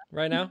Track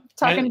right now?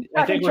 I think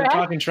we're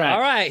talking track.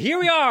 All right, here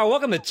we are.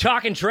 Welcome to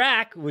Talking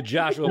Track with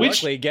Joshua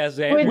Buckley, guest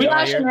with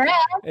Josh and Rad.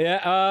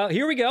 Yeah,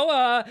 here we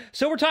go.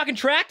 So we're talking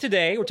track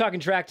today. We're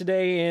talking track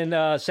today in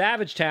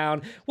Savage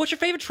Town. What's your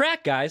favorite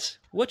track, guys?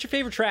 What's your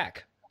favorite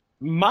track?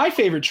 My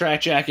favorite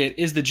track jacket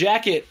is the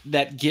jacket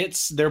that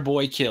gets their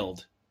boy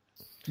killed.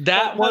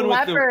 That one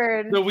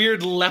with the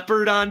weird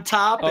leopard on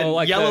top and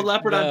like yellow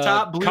leopard on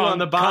top, blue on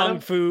the bottom. Kung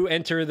Fu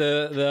Enter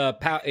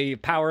the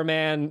Power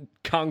Man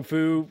Kung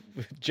Fu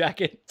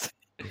jacket.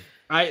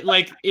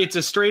 It's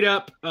a straight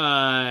up.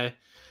 I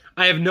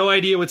have no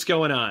idea what's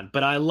going on,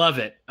 but I love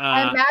it.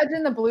 I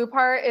imagine the blue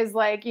part is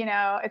like,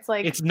 it's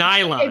like it's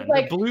nylon. It's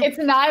like it's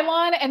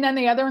nylon, and then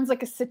the other one's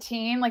like a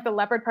sateen. Like the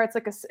leopard part's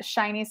like a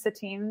shiny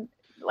sateen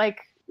like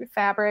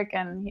fabric,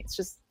 and it's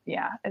just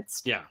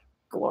it's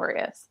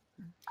glorious.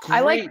 Great I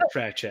like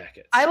track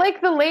jackets. I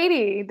like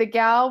the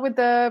gal with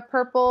the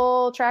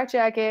purple track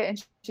jacket,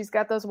 and she's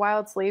got those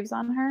wild sleeves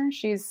on her.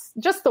 She's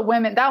just the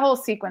women. That whole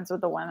sequence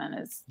with the women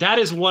is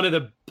one of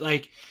the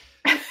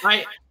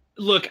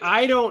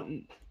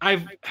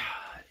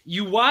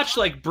you watch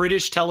like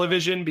British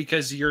television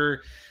because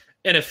you're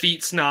an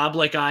effete snob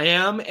like I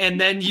am, and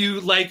then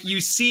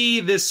you see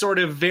this sort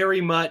of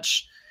very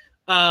much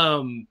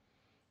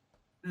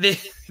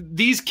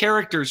these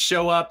characters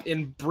show up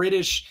in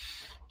British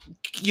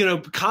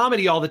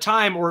comedy all the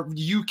time, or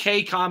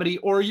UK comedy,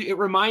 or it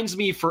reminds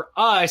me, for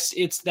us,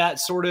 it's that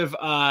sort of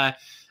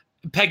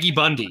Peggy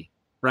Bundy,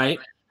 right?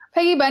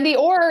 Peggy Bundy,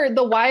 or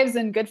the wives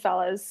in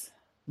Goodfellas.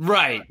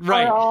 Right.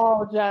 Are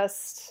all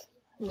just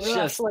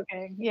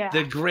looking. Yeah.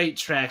 The great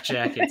track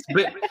jackets.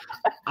 But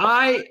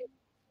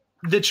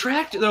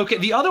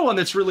the other one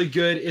that's really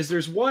good is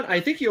there's one, I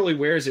think he only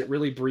wears it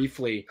really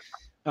briefly.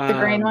 The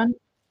green one?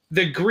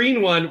 The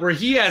green one where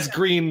he has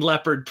green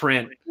leopard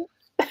print.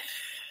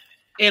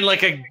 And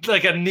like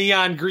a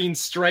neon green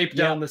stripe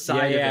down the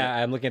side of it. Yeah,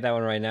 I'm looking at that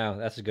one right now.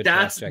 That's a good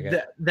track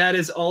jacket. That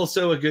is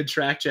also a good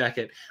track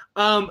jacket.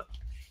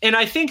 And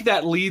I think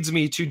that leads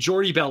me to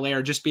Jordie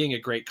Bellaire just being a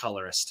great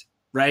colorist,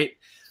 right?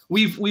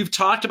 We've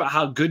talked about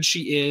how good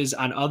she is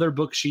on other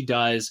books she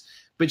does,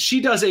 but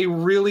she does a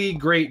really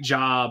great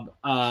job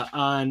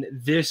on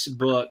this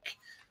book.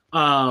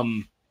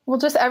 Well,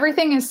 just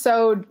everything is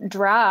so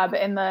drab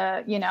in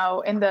the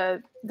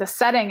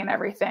setting and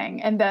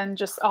everything, and then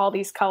just all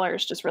these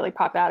colors just really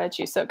pop out at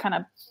you, so it kind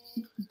of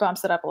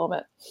bumps it up a little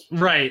bit.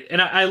 Right,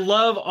 and I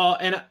love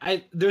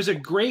there's a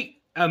great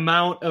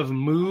amount of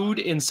mood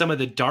in some of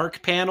the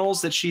dark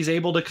panels that she's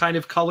able to kind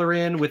of color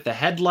in with the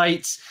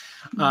headlights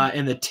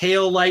and the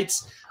tail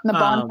lights, and the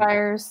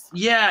bonfires.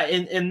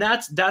 And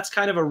that's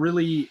kind of a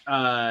really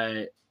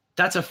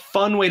that's a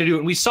fun way to do it.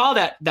 And we saw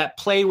that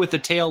play with the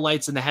tail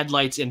lights and the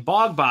headlights in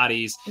Bog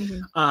Bodies.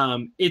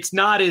 Mm-hmm. It's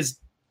not as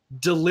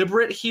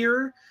deliberate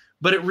here,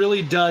 but it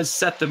really does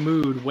set the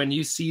mood when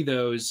you see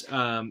those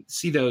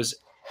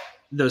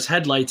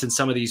headlights in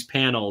some of these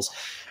panels.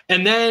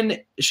 And then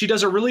she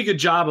does a really good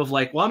job of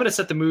like, well, I'm going to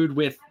set the mood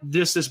with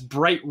this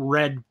bright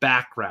red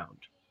background,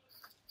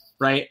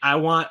 right? I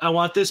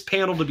want this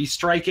panel to be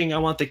striking. I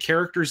want the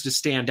characters to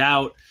stand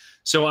out.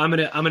 So I'm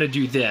going to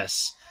do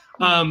this.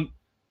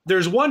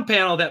 There's one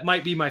panel that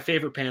might be my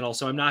favorite panel,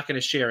 so I'm not going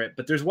to share it,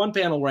 but there's one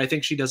panel where I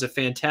think she does a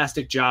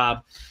fantastic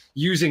job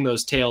using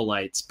those tail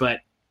lights, but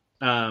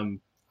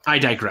I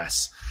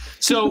digress.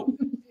 So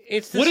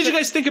what did you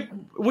guys think of?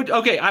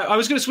 I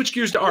was going to switch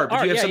gears to art.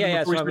 But do you have something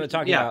that's what I'm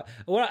talking about.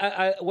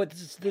 Well,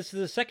 this is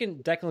the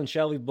second Declan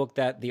Shalvey book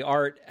that the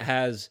art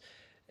has.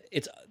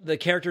 The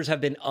characters have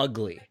been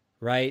ugly,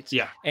 right?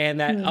 Yeah, and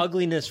that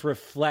ugliness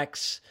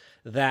reflects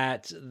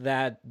that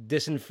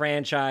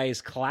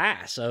disenfranchised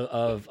class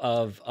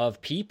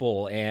of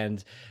people,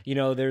 and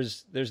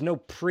there's no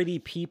pretty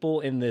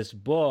people in this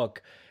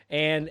book.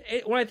 And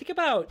when I think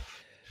about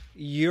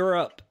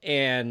Europe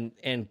and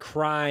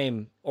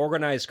crime,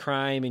 organized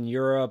crime in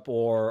Europe,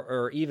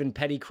 or even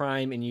petty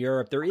crime in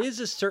Europe, there is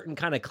a certain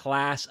kind of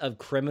class of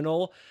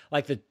criminal,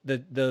 like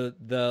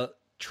the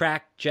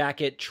track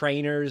jacket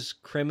trainers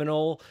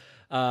criminal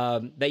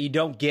that you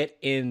don't get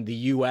in the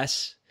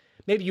U.S.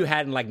 Maybe you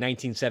had in like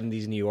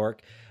 1970s New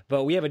York,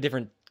 but we have a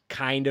different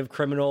kind of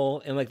criminal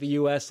in like the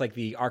U.S., like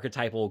the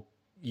archetypal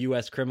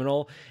U.S.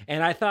 criminal.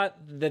 And I thought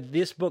that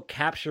this book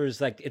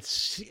captures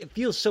it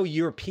feels so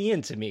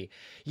European to me,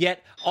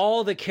 yet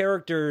all the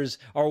characters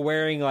are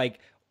wearing like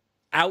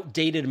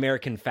outdated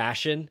American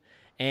fashion.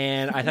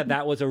 And I thought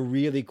that was a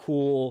really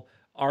cool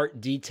art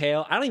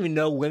detail. I don't even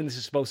know when this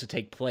is supposed to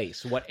take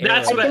place. What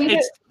era?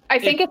 I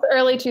think it's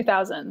early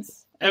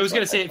 2000s. I was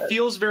going to say it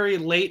feels very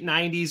late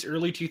 90s,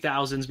 early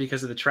 2000s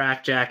because of the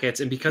track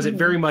jackets and because it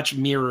very much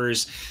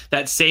mirrors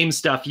that same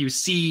stuff you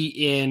see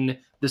in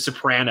The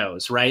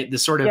Sopranos, right? The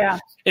sort of,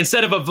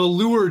 instead of a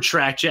velour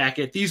track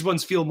jacket, these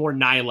ones feel more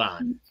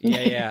nylon.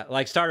 Yeah,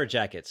 like starter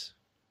jackets.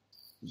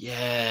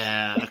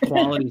 Yeah, a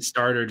quality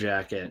starter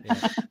jacket.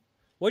 Yeah.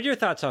 What are your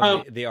thoughts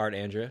on the art,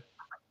 Andrea?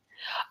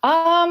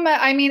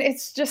 I mean,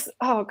 it's just,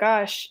 oh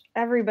gosh,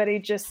 everybody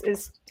just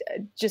is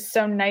just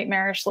so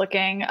nightmarish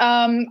looking.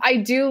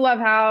 I do love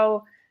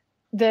how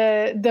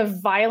the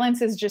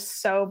violence is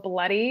just so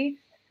bloody.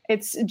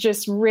 It's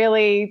just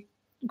really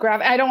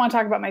graphic. I don't want to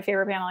talk about my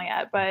favorite panel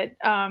yet, but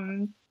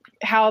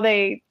how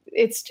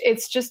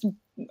it's just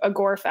a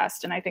gore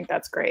fest, and I think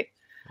that's great.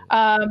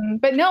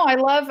 But no,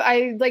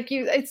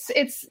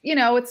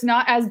 it's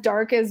not as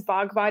dark as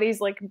Bog Bodies,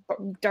 like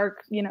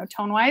dark,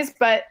 tone wise,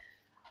 but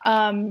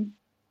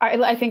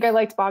I think I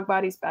liked Bog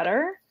Bodies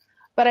better,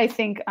 but I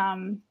think, I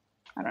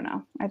don't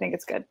know. I think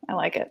it's good. I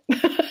like it.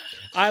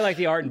 I like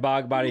the art in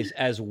Bog Bodies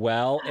as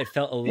well. It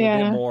felt a little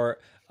bit more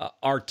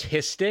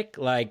artistic,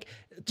 like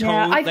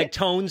tone,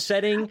 tone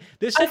setting.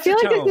 I feel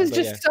like this is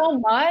just so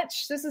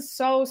much. This is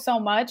so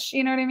much.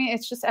 You know what I mean?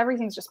 It's just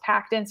everything's just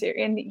packed in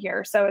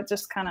here. So it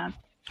just kind of,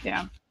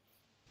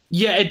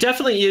 Yeah, it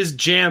definitely is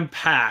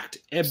jam-packed.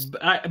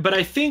 But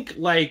I think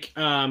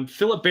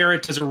Philip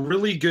Barrett does a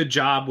really good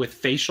job with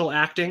facial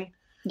acting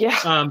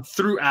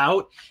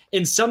throughout.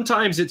 And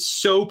sometimes it's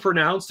so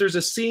pronounced. There's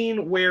a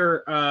scene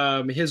where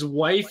his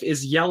wife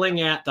is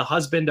yelling at the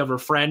husband of her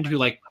friend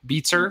who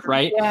beats her,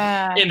 right?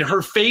 Yeah. And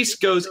her face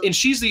goes, and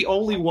she's the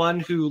only one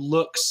who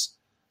looks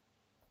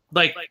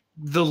like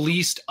the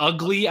least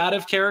ugly out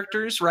of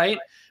characters, right?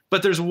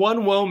 But there's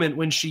one moment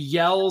when she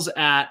yells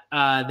at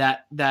her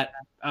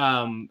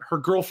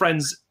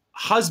girlfriend's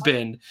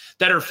husband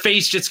that her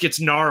face just gets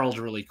gnarled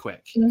really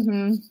quick.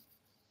 Mm-hmm.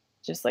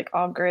 just like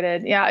all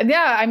gridded. Yeah.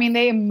 I mean,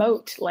 they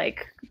emote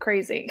like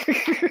crazy.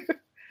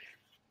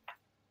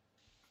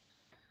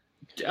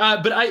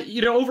 But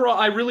overall,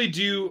 I really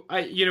do.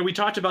 We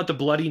talked about the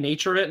bloody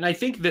nature of it, and I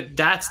think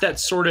that's that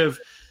sort of.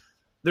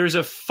 There's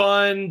a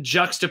fun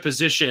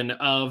juxtaposition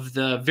of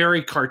the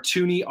very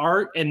cartoony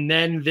art and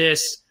then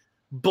this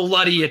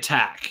bloody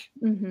attack.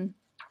 Mm-hmm.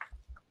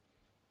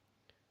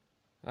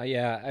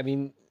 Yeah, I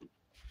mean,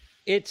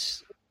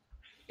 it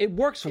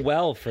works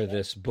well for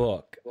this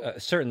book.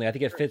 Certainly, I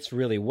think it fits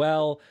really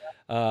well.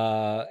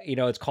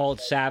 It's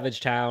called Savage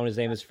Town. His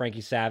name is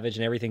Frankie Savage,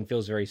 and everything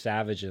feels very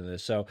savage in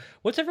this. So,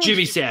 what's everyone's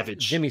Jimmy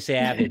Savage? Jimmy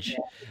Savage.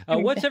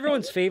 What's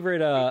everyone's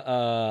favorite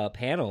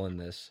panel in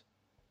this?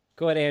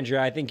 Go ahead,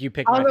 Andrea. I think you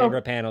picked my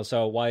favorite panel.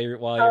 So while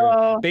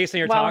you're based on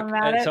your talk,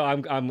 so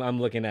I'm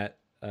looking at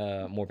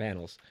more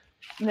panels.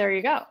 There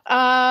you go.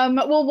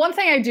 Well, one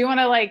thing I do want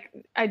to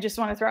I just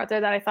want to throw out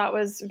there that I thought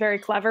was very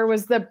clever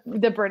was the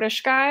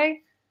British guy.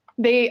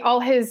 All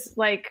his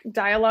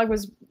dialogue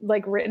was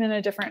written in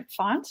a different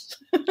font.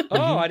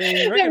 Oh, I didn't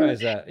even recognize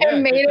that. Yeah,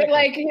 it made it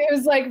it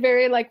was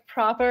very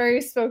proper.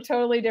 He spoke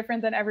totally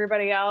different than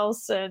everybody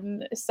else,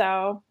 and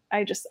so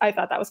I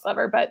thought that was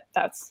clever. But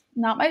that's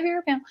not my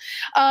favorite panel.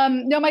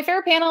 No, my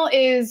favorite panel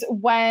is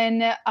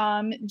when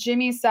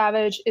Jimmy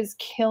Savage is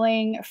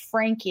killing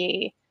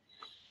Frankie.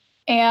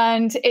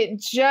 And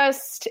it's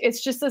just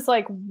this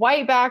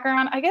white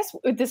background. I guess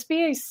would this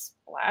be a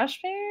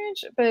splash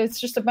page? But it's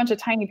just a bunch of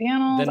tiny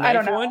panels. I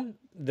don't know. One?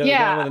 The one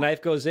where the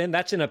knife goes in,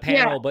 that's in a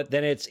panel, but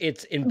then it's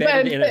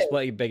embedded in a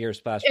slightly bigger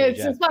splash page.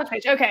 It's a splash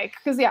page. Okay.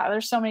 Because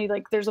there's so many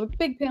there's a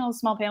big panels,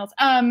 small panels.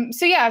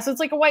 So it's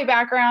like a white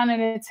background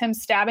and it's him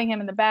stabbing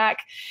him in the back.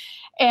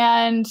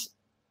 And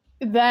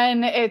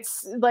then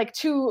it's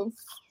two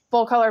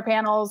full color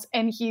panels,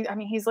 and he's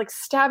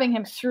stabbing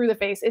him through the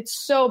face. It's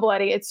so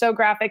bloody, it's so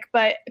graphic,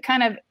 but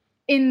kind of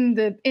in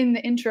the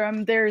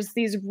interim, there's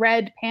these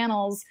red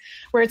panels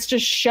where it's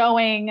just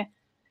showing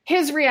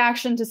his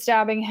reaction to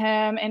stabbing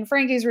him and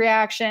Frankie's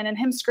reaction and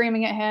him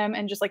screaming at him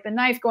and just the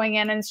knife going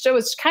in. And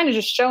it's kind of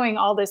just showing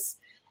all this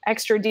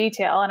extra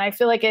detail. And I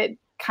feel like it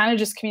kind of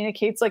just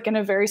communicates in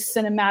a very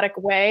cinematic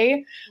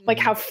way,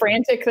 how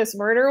frantic this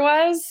murder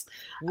was.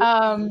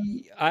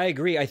 I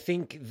agree. I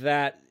think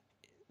that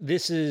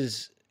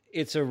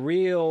it's a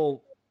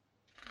real,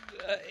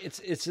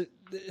 it's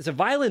a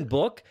violent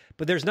book,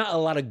 but there's not a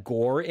lot of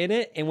gore in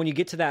it. And when you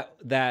get to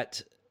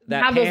that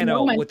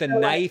panel with the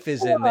knife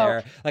is in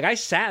there, I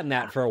sat in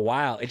that for a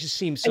while. It just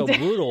seems so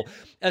brutal,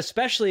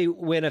 especially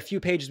when a few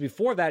pages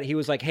before that, he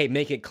was like, hey,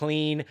 make it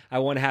clean. I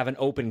want to have an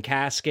open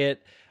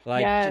casket.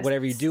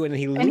 Whatever you do, and then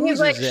he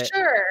loses it.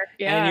 Sure.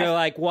 Yeah. And you're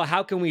like, well,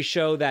 how can we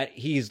show that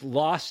he's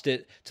lost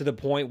it to the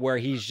point where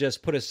he's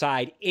just put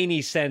aside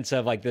any sense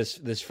of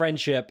this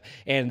friendship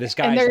and this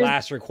guy's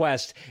last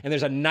request, and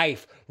there's a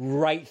knife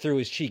right through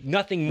his cheek.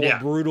 Nothing more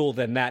brutal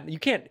than that. You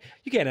can't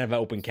have an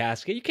open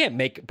casket. You can't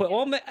make. But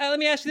let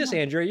me ask you this,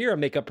 Andrea. You're a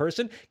makeup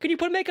person. Can you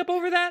put makeup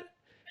over that?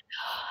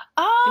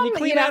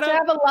 You have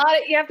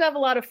to have a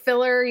lot of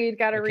filler. You've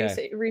got to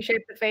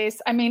reshape the face.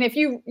 I mean, if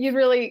you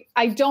really,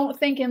 I don't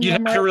think in you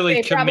Limerick, have to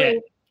really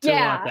commit.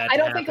 I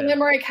don't think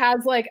Limerick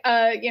has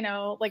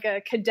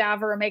a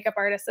cadaver makeup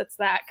artist that's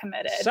that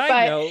committed.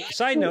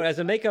 Side note, as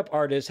a makeup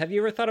artist, have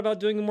you ever thought about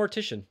doing a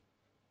mortician?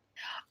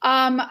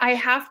 I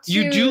have to.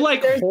 You do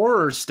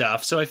horror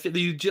stuff, so I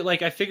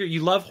figure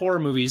you love horror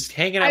movies,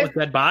 hanging out with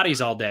dead bodies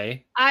all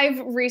day. I've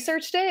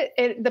researched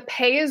it. The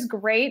pay is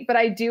great, but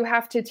I do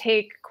have to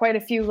take quite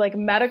a few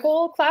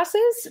medical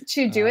classes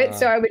to do it.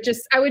 So I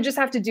would just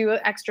have to do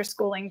extra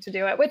schooling to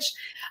do it, which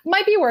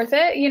might be worth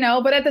it,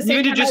 But at the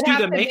same time, to just do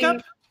the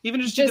makeup. Even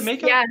to just do the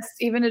makeup? Yes,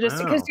 even to just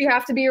because you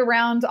have to be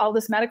around all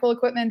this medical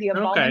equipment, the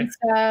embalming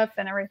stuff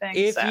and everything.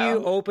 If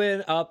you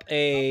open up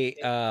a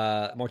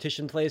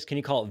mortician place, can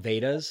you call it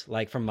Veda's?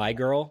 Like from My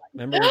Girl?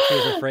 Remember when she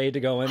was afraid to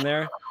go in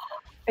there?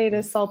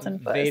 Veda's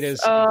Sultanfuss.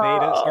 Veda's.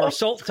 Or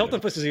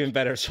Sultanfuss is even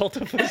better.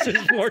 Sultanfuss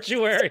is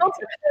mortuary.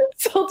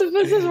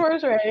 Sultanfuss is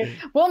mortuary.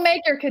 We'll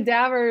make your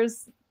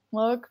cadavers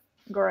look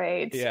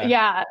great.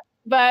 Yeah.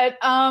 But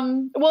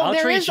I'll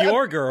treat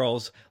your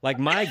girls like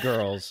my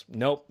girls.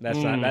 Nope, that's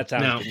not. That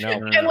sounds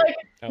no.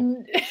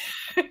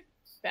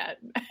 Bad.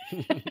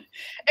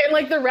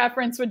 And the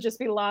reference would just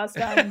be lost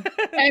on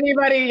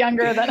anybody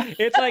younger than.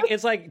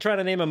 It's like trying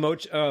to name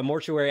a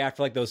mortuary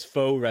after those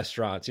faux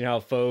restaurants. You know how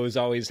faux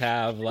always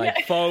have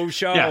faux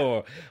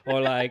show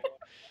or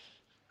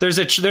There's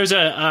a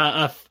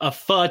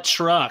pho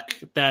truck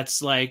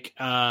that's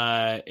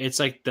it's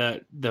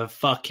the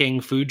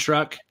fucking food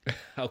truck.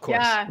 Of course.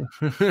 Yeah.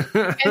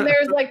 And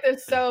there's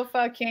the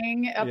Sofa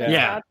King up in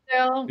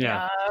Scottsdale.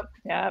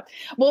 Yeah.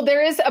 Well,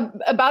 there is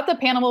about the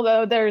panel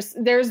though. There's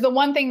the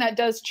one thing that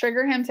does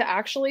trigger him to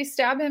actually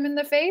stab him in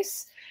the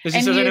face. Because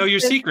he says, "I know your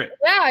secret."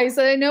 Yeah, he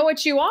said, "I know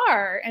what you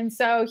are," and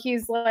so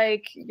he's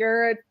like,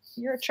 "You're a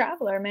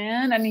traveler,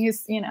 man," and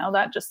he's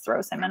that just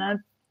throws him in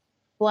a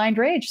blind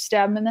rage,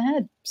 stab him in the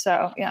head.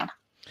 So yeah.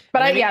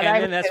 But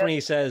and then that's when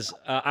he says,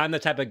 I'm the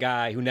type of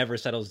guy who never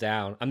settles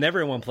down. I'm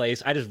never in one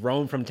place. I just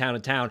roam from town to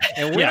town.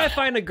 And when I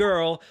find a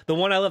girl, the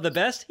one I love the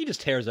best, he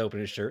just tears open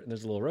his shirt and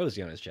there's a little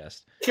Rosie on his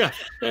chest. Yeah.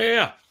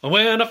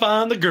 When I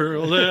find the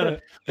girl.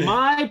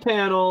 My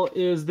panel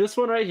is this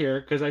one right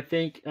here, because I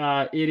think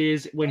it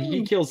is when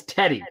he kills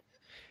Teddy.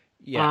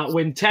 Yeah.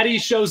 When Teddy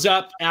shows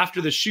up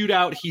after the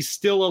shootout, he's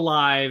still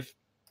alive.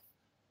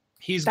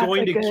 He's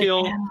going to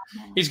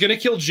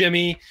kill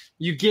Jimmy.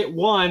 You get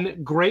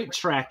 1, great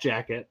track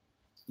jacket.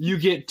 You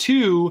get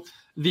 2,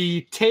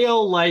 the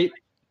tail light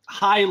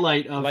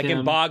highlight of like him.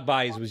 In Bog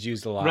Bodies was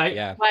used a lot, right?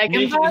 Yeah. Like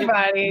in Bog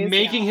Bodies.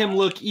 Making him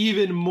look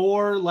even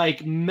more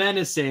like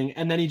menacing,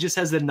 and then he just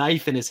has the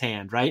knife in his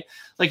hand, right?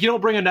 Like you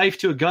don't bring a knife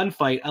to a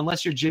gunfight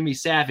unless you're Jimmy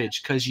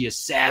Savage, because you're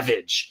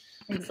savage.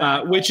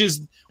 Exactly.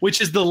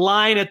 Which is the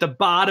line at the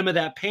bottom of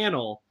that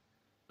panel.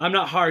 I'm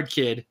not hard,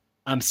 kid.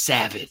 I'm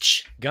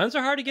savage. Guns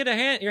are hard to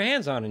get your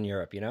hands on in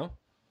Europe, you know?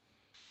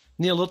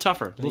 Yeah, a little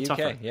tougher. A little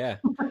tougher. Yeah.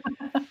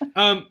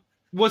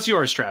 What's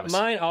yours, Travis?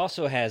 Mine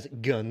also has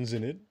guns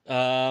in it.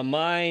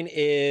 Mine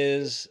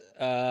is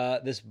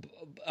this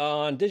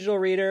on Digital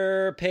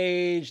Reader,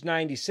 page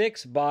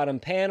 96, bottom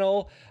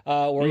panel,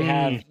 where you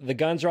have the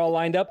guns are all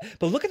lined up.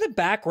 But look at the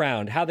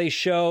background, how they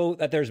show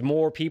that there's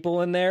more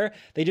people in there.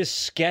 They just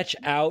sketch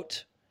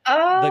out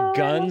the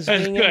guns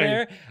being in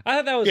there. I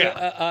thought that was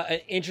an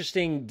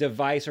interesting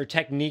device or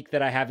technique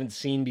that I haven't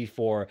seen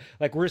before.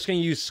 Like, we're just going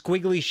to use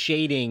squiggly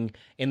shading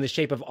in the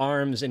shape of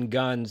arms and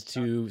guns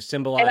to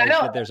symbolize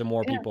that there's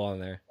more people on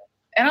there.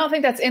 And I don't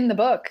think that's in the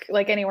book,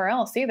 like anywhere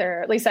else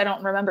either. At least I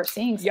don't remember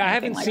seeing something. Yeah, I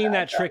haven't like seen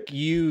that trick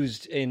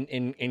used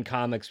in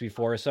comics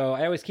before. So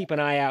I always keep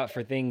an eye out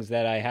for things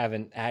that I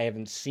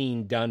haven't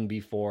seen done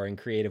before in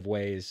creative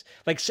ways.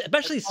 Like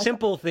especially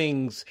simple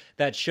things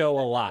that show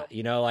a lot.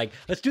 You know, like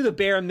let's do the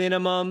bare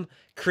minimum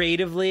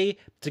creatively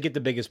to get the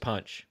biggest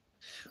punch.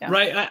 Yeah.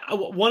 Right.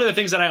 One of the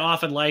things that I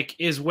often like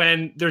is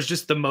when there's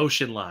just the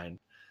motion line.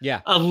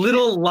 Yeah. A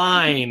little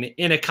line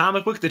in a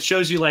comic book that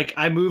shows you, like,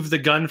 I move the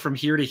gun from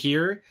here to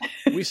here.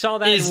 We saw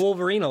that in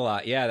Wolverine a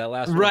lot. Yeah, that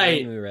last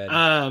Wolverine we read.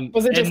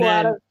 Was it just a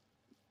lot of...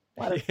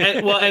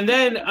 And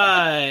then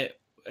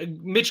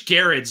Mitch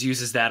Gerrits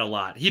uses that a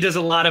lot. He does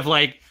a lot of,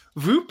 like,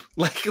 whoop,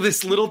 like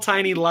this little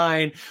tiny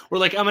line where,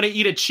 like, I'm going to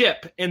eat a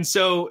chip. And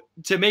so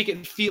to make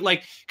it feel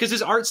like... Because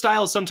his art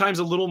style is sometimes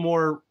a little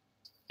more...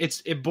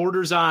 It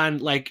borders on,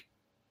 like,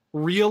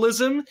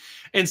 realism.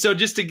 And so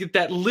just to get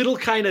that little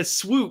kind of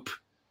swoop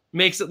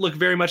makes it look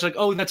very much like,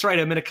 oh, that's right,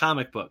 I'm in a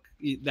comic book.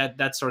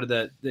 That's sort of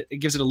it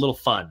gives it a little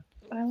fun.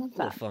 I love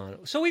that. Fun.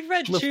 So we've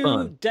read 2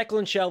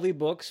 Declan Shelvey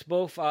books,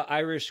 both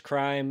Irish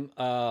crime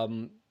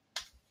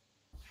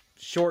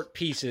short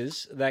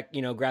pieces that,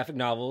 you know, graphic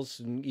novels,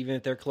 and even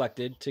if they're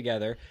collected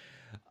together.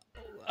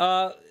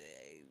 Kind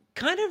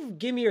of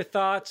give me your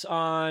thoughts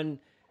on,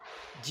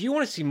 do you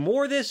want to see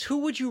more of this?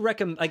 Who would you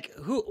recommend? Like,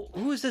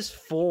 who is this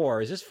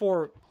for? Does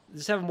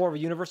this have more of a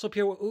universal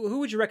appeal? Who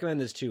would you recommend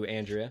this to,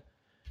 Andrea?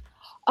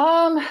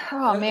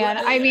 Oh man,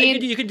 I mean,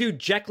 you could do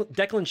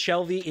Declan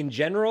Shelvey in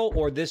general,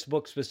 or this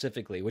book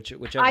specifically,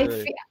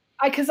 whichever.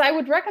 Because I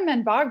would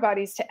recommend Bog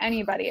Bodies to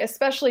anybody,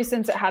 especially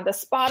since it had the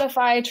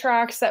Spotify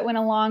tracks that went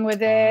along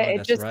with it. It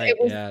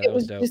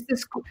was just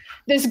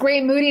this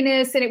great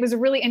moodiness, and it was a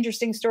really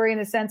interesting story in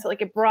the sense that,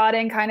 like, it brought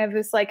in kind of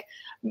this, like,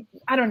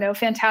 I don't know,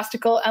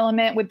 fantastical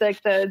element with,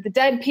 like, the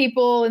dead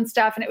people and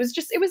stuff, and it was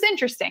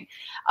interesting.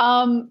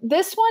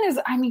 This one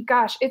is, I mean,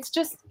 gosh, it's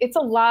a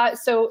lot.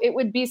 So it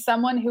would be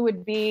someone who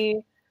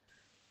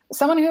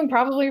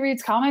probably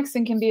reads comics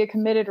and can be a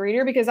committed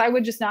reader, because I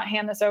would just not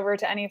hand this over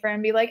to any friend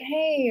and be like,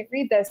 hey,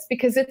 read this,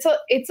 because it's a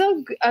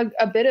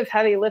bit of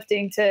heavy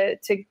lifting to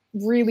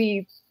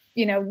really,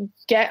 you know,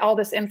 get all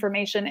this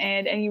information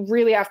in, and you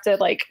really have to,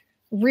 like,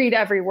 read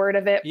every word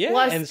of it.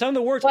 Yeah, and some of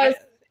the words,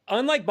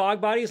 unlike Bog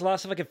Bodies, a lot of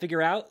stuff I could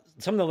figure out.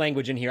 Some of the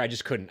language in here, I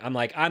just couldn't. I'm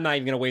like, I'm not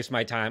even going to waste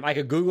my time. I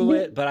could Google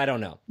it, but I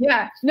don't know.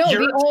 Yeah. No,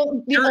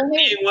 the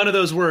only one of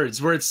those words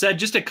where it's said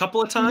just a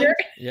couple of times.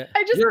 Yeah.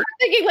 I just kept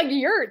thinking, like,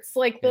 yurts,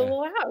 like the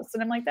little house.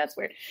 And I'm like, that's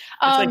weird.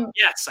 It's like,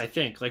 yes, I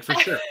think, like, for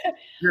sure.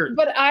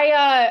 But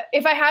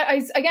if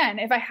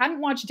I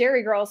hadn't watched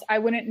Dairy Girls, I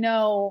wouldn't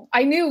know.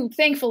 I knew,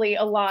 thankfully,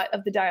 a lot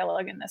of the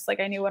dialogue in this. Like,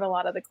 I knew what a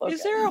lot of the clothes.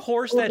 Is there a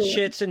horse that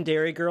shits in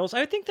Dairy Girls?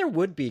 I think there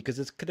would be,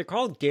 because they're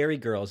called Dairy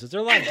Girls. Is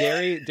there a lot of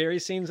dairy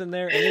scenes in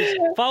there? And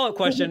follow-up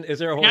question, is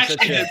there a horse that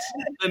shits?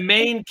 The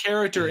main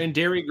character in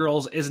Dairy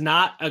Girls is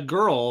not a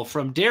girl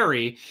from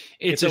Dairy.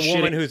 It's a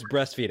woman who's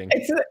breastfeeding.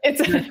 It's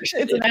an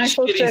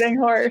actual shitting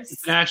horse.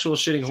 It's an actual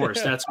shitting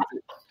horse. That's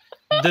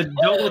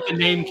don't let the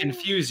name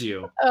confuse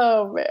you.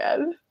 Oh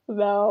man.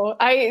 No,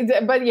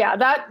 but yeah,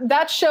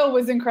 that show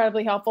was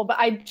incredibly helpful, but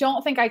I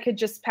don't think I could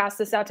just pass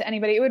this out to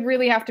anybody. It would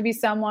really have to be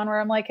someone where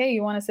I'm like, hey,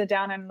 you want to sit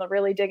down and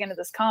really dig into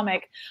this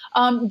comic?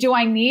 Do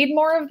I need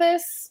more of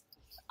this?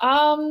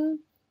 I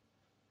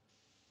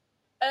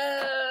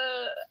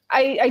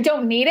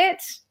don't need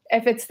it.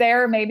 If it's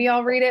there, maybe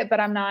I'll read it,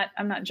 but I'm not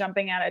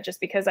jumping at it just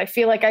because I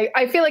feel like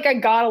I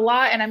got a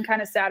lot, and I'm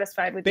kind of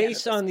satisfied with.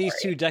 Based on these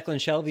 2 Declan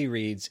Shelvey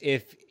reads,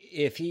 if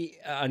if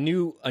a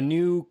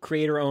new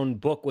creator-owned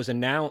book was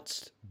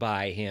announced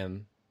by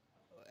him,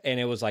 and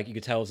it was like you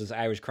could tell it was this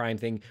Irish crime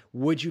thing,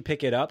 would you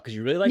pick it up because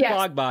you really like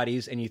Bog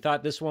Bodies and you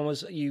thought this one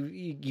was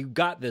you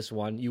got this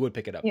one, you would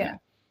pick it up? Yeah.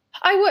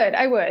 I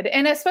would.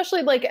 And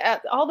especially like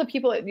all the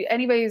people,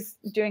 anybody's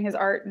doing his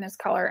art and his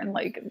color and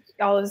like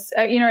all his,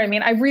 you know what I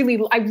mean? I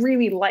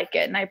really like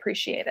it and I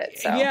appreciate it.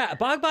 So yeah,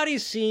 Bog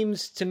Bodies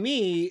seems to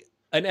me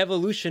an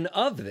evolution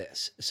of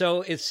this.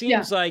 So it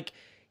seems like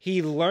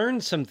he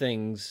learned some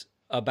things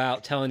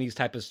about telling these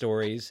type of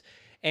stories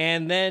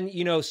and then,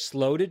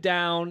 slowed it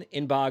down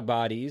in Bog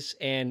Bodies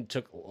and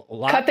took a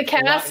lot. Cut the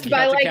cast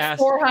by like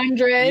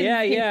 400.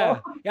 Yeah.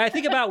 I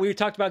think we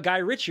talked about Guy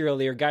Ritchie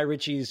earlier. Guy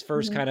Ritchie's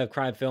first kind of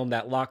crime film,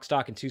 that Lock,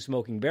 Stock, and Two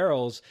Smoking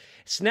Barrels.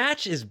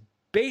 Snatch is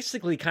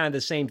basically kind of the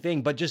same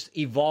thing, but just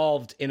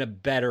evolved in a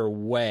better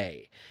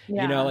way.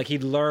 Yeah. Like he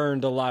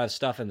learned a lot of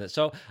stuff in this.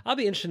 So I'll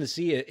be interested to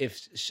see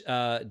if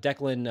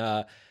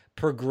Declan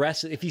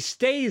progresses, if he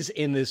stays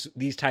in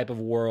these type of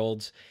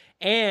worlds,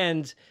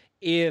 and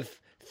if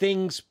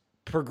things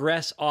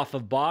progress off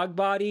of Bog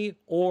Body,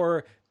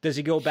 or does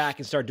he go back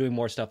and start doing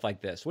more stuff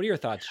like this? What are your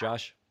thoughts,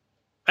 Josh?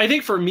 I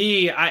think for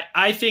me,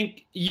 I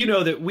think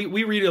that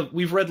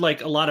we've read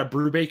like a lot of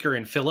Brubaker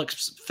and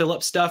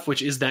Phillips stuff,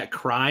 which is that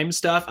crime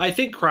stuff. I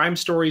think crime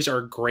stories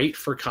are great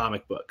for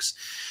comic books.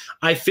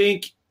 I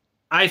think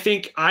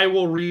I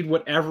will read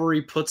whatever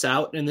he puts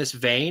out in this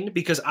vein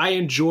because I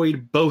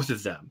enjoyed both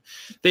of them.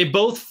 They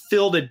both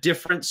filled a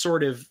different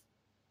sort of,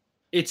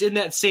 it's in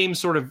that same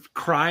sort of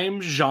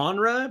crime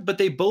genre, but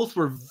they both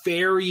were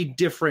very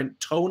different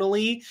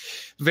tonally,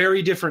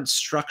 very different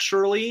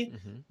structurally.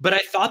 Mm-hmm. But I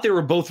thought they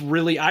were both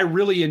I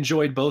really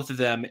enjoyed both of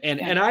them.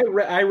 And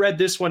I read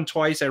this one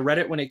twice. I read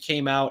it when it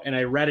came out and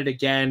I read it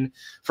again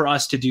for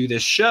us to do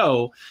this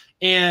show.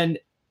 And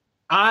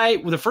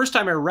the first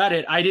time I read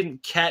it, I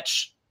didn't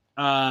catch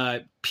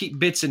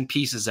bits and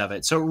pieces of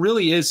it. So it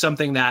really is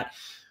something that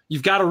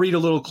you've got to read a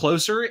little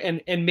closer,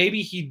 and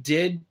maybe he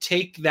did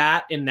take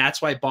that, and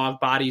that's why Bog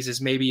Bodies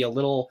is maybe a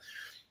little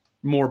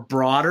more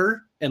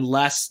broader and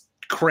less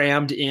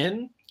crammed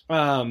in.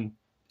 And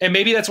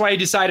maybe that's why he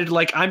decided,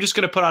 like, I'm just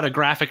going to put out a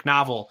graphic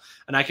novel,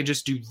 and I can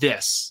just do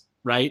this,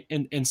 right?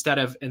 And instead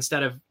of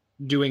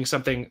doing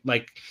something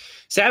like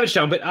Savage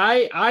Town. But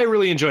I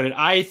really enjoyed it.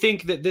 I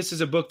think that this is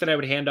a book that I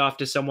would hand off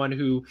to someone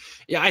who,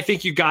 I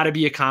think you got to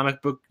be a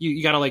comic book.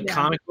 You got to like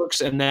comic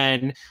books, and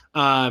then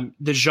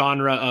the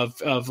genre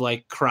of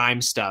like crime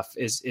stuff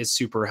is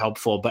super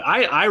helpful. But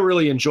I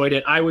really enjoyed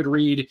it. I would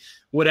read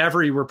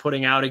whatever you were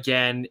putting out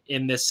again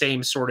in the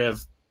same sort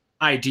of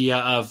idea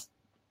of,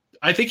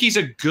 I think he's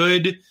a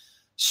good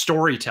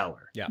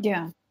storyteller.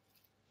 Yeah.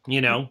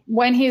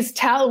 When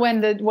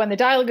the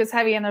dialogue is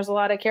heavy and there's a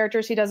lot of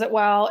characters, he does it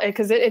well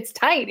because it's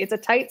tight. It's a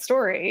tight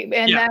story.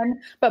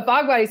 But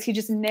Bog Bodies, he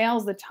just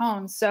nails the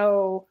tone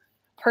so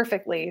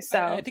perfectly.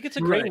 So I think it's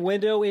a great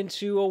window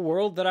into a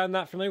world that I'm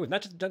not familiar with.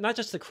 Not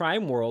just the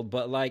crime world,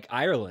 but like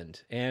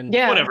Ireland and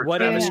whatever.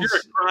 You're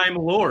a crime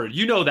lord.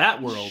 You know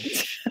that world,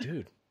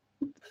 dude.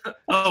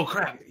 Oh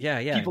crap!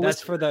 Yeah.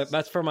 That's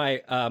for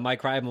my my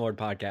Crime Lord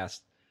podcast.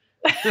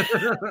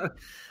 I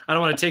don't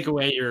want to take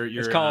away your.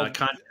 It's called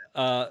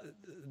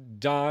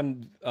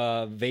Don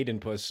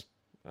Vadenpuss.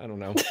 I don't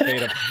know.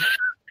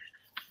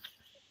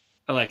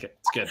 I like it.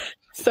 It's good.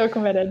 So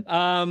committed.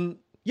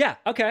 Yeah.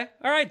 Okay.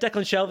 All right,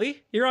 Declan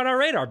Shelvey, you're on our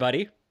radar,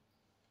 buddy.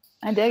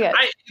 I dig it.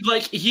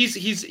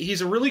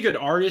 He's a really good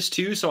artist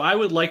too. So I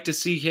would like to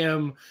see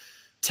him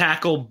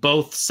tackle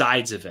both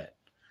sides of it.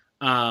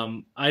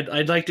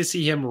 I'd like to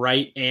see him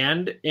write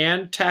and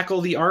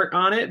tackle the art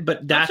on it.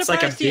 But that's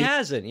like he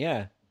hasn't.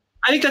 Yeah.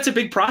 I think that's a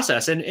big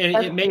process, and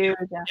it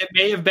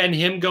may have been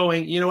him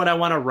going, you know what, I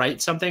want to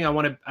write something. I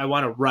want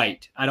to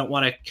write. I don't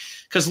want to,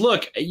 because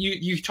look,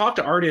 you talk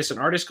to artists, and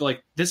artists go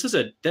like, this is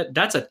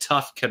that's a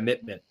tough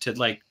commitment to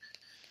like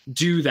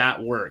do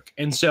that work.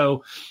 And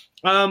so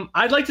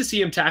I'd like to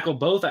see him tackle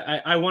both.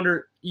 I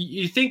wonder,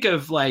 you think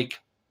of like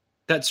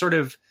that sort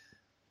of,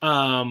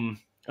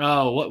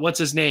 what's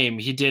his name?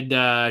 He did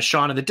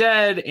Shaun of the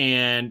Dead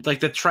and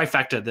like the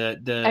trifecta,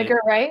 the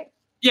Edgar Wright.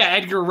 Yeah,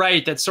 Edgar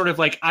Wright. That's sort of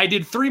like, I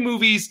did 3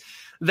 movies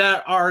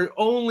that are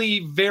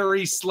only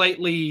very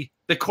slightly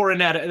the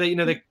Coronetta,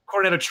 the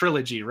Coronetta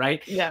trilogy,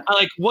 right? Yeah.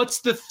 Like, what's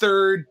the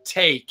third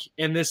take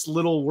in this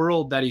little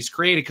world that he's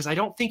created? Because I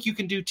don't think you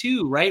can do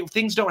 2, right?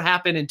 Things don't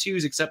happen in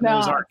 2s except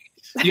Noah's Ark.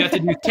 You have to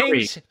do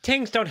 3.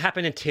 Things don't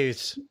happen in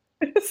 2s.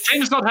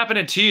 Things don't happen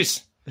in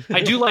 2s. I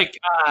do like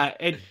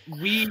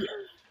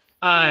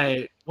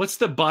what's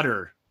the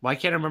butter? Well, I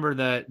can't remember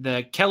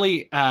the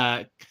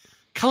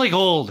Kelly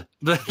Gold,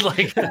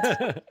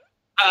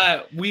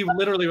 we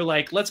literally were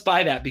like, let's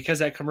buy that because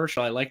that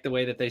commercial. I like the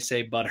way that they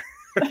say butter.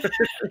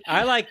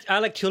 I like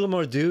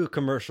Tullamore Dew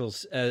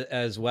commercials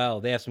as well.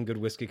 They have some good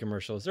whiskey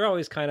commercials. They're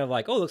always kind of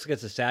like, oh, looks like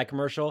it's a sad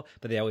commercial,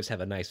 but they always have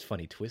a nice,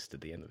 funny twist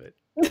at the end of it.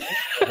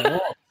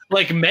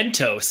 Like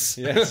Mentos.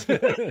 Yes.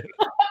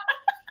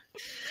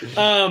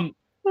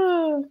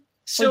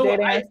 So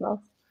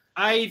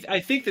I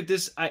think that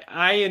this,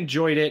 I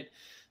enjoyed it.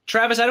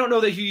 Travis, I don't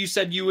know that who you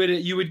said you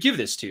would give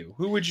this to.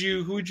 Who would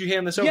you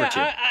hand this over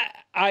to?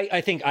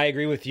 I think I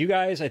agree with you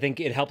guys. I think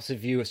it helps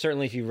if you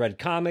read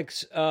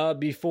comics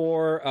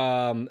before.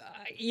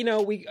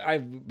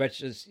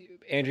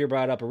 Andrea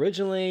brought up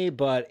originally,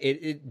 but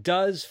it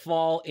does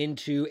fall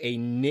into a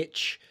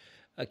niche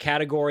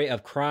category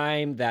of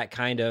crime, that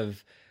kind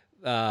of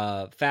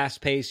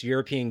fast-paced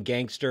European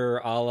gangster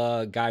a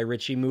la Guy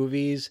Ritchie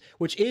movies,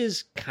 which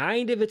is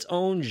kind of its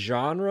own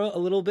genre a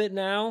little bit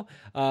now,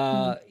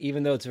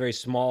 even though it's a very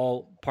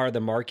small part of the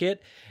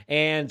market.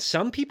 And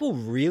some people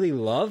really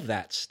love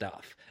that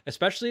stuff,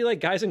 especially like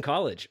guys in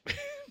college.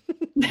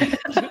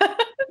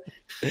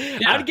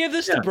 I'd give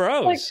this to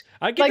bros.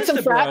 I'd give this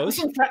to bros.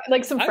 Some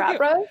frat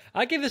bros?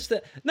 I'd give this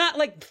to, not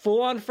like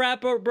full-on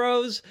frat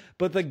bros,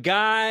 but the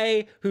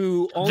guy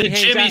who only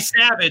hangs Jimmy out,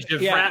 Savage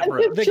of frat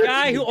bros. The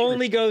guy who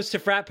only goes to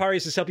frat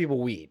parties to sell people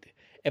weed,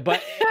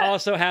 but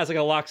also has like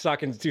a Lock,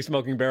 Stock, and Two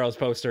Smoking Barrels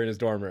poster in his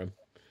dorm room.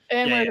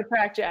 And wears a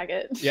track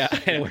jacket. Yeah,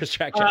 and wears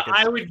track jackets.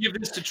 I would give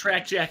this to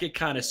track jacket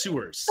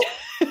connoisseurs.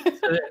 So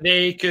that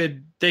they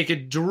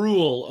could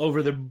drool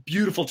over the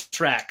beautiful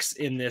tracks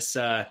in this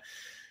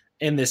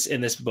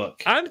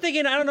book. I'm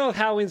thinking, I don't know if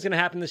Halloween's going to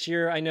happen this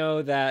year. I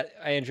know that,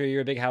 Andrew,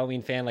 you're a big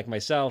Halloween fan like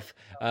myself.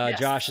 Yes.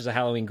 Josh is a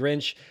Halloween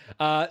Grinch.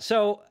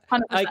 So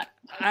 100%.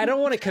 I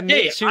don't want to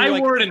commit to. I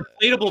wrote an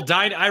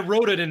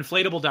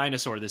inflatable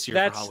dinosaur this year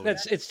for Halloween.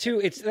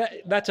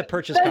 That's a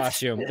purchase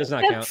costume. It does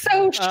not count.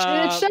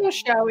 It's so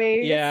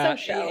showy. Yeah,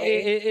 it's so showy.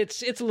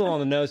 It's a little on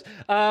the nose.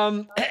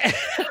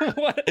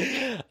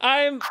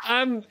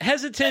 I'm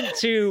hesitant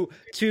to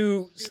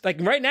like,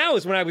 right now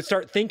is when I would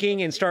start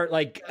thinking and start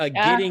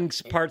getting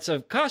parts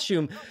of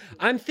costume.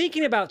 I'm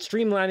thinking about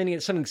streamlining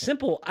it something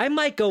simple. I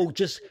might go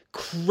just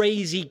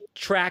crazy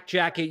track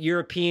jacket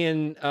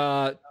European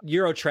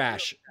Euro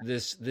trash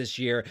this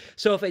year.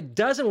 So if it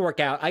doesn't work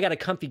out, I got a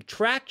comfy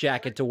track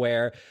jacket to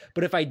wear.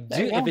 But if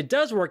it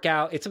does work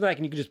out, it's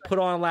something you can just put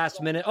on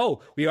last minute.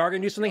 Oh, we are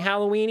going to do something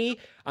Halloween-y.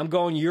 I'm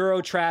going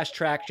Euro trash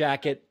track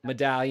jacket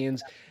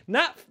medallions.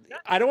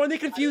 I don't want to be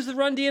confused with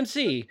Run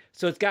DMC.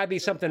 So it's got to be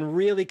something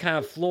really kind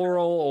of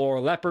floral or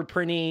leopard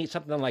printy,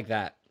 something like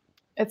that.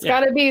 It's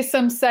got to be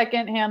some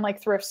secondhand,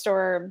 like thrift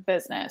store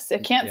business.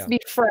 It can't be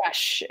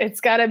fresh.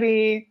 It's got to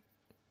be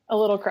a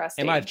little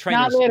crusty. And my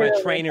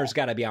trainer's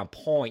got to be on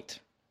point.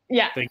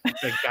 Yeah. They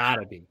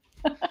gotta be.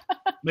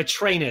 My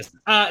trainers.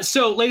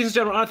 So, ladies and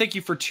gentlemen, I want to thank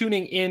you for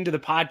tuning in to the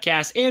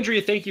podcast. Andrea,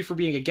 thank you for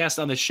being a guest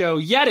on the show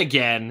yet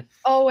again.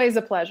 Always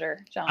a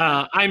pleasure,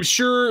 John. I'm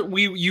sure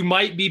you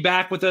might be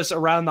back with us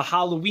around the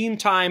Halloween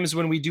times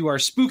when we do our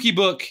spooky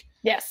book.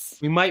 Yes.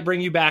 We might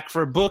bring you back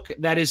for a book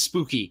that is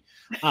spooky.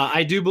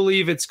 I do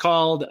believe it's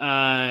called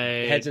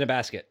Heads in a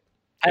Basket.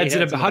 8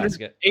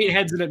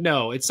 heads in a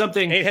no. It's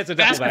something. 8 heads in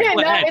a duffel bag.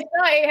 No, it's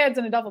not 8 heads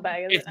in a duffel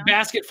bag. It's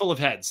basket full of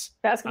heads.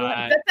 That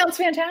sounds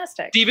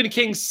fantastic. Stephen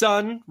King's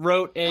son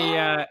wrote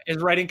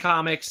is writing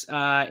comics,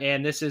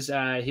 and this is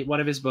one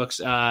of his books.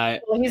 Well,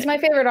 he's my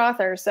favorite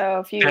author. So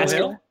if you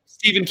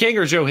Stephen King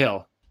or Joe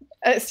Hill,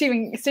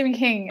 Stephen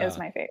King is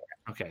my favorite.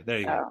 Okay, there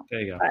you go.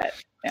 There you go. But,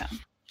 yeah.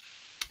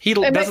 He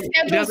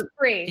doesn't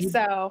free,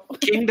 so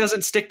King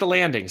doesn't stick the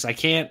landings. I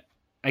can't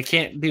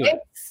do it.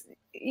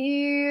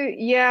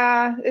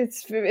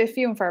 It's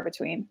few and far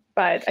between,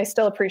 but I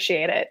still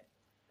appreciate it.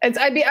 I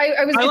like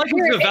his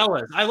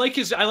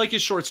novellas. I like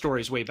his short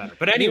stories way better.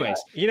 But anyways,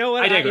 you know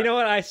what? You know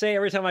what I say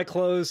every time I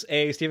close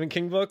a Stephen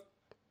King book?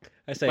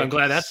 I say, I'm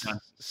glad that's done.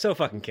 So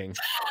fucking King.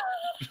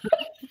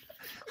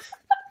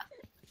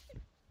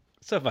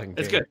 So fucking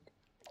King. It's good.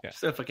 Yeah.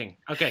 So fucking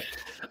okay.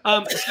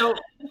 So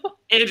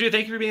Andrea,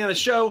 thank you for being on the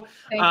show.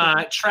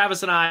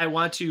 Travis and I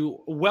want to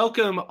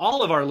welcome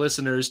all of our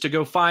listeners to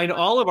go find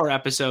all of our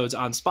episodes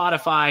on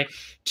Spotify,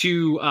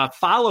 to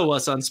follow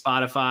us on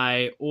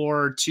Spotify,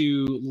 or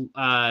to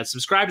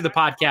subscribe to the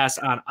podcast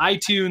on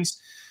iTunes.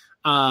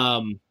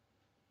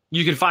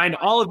 You can find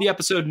all of the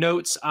episode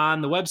notes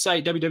on the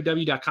website,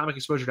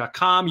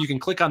 www.comicexposure.com. You can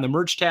click on the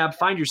merch tab,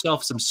 find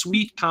yourself some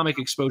sweet Comic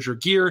Exposure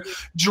gear,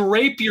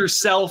 drape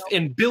yourself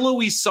in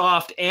billowy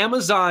soft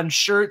Amazon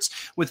shirts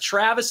with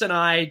Travis and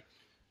I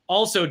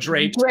also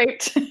draped.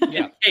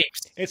 Yeah,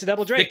 capes. It's a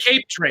double drape. The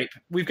cape drape.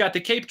 We've got the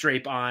cape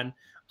drape on,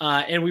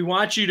 and we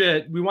want you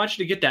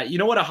to get that. You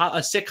know what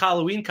a sick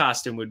Halloween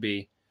costume would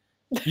be?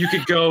 You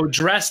could go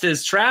dressed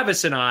as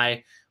Travis and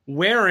I,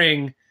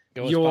 wearing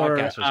your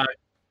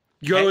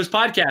as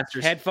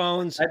podcasters,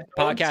 headphones,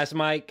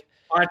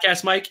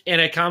 podcast mic,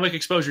 and a Comic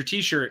Exposure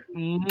T-shirt.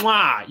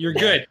 Mwah, you're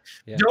good.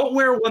 Yeah. Don't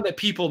wear one that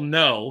people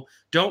know.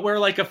 Don't wear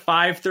like a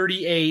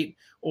 538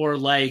 or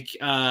like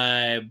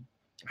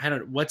I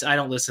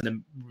don't listen to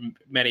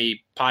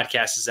many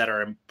podcasts that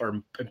are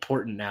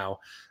important now.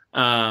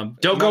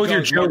 Don't go with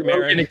your Joe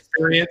Rogan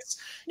experience.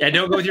 Yeah,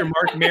 don't go with your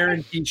Mark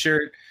Maron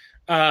T-shirt.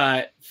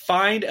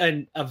 Find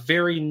a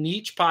very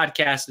niche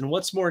podcast, and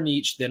what's more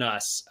niche than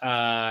us?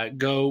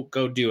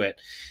 Go do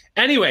it.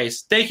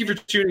 Anyways, thank you for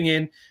tuning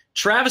in.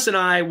 Travis and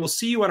I will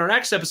see you on our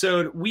next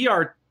episode. We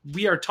are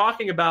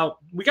talking about,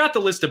 we got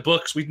the list of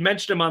books. We've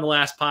mentioned them on the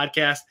last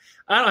podcast.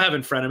 I don't have it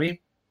in front of me.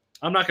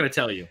 I'm not going to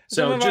tell you.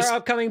 Some of our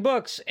upcoming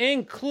books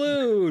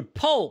include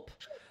Pulp,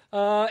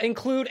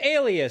 include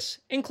Alias,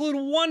 include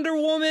Wonder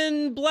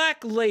Woman,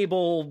 Black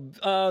Label,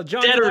 John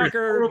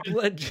Barker,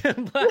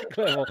 Black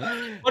Label,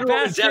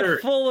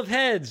 Basket Full of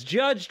Heads,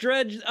 Judge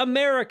Dredd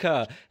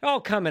America,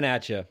 all coming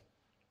at you.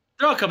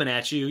 They're all coming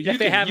at you. If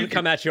they haven't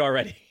come at you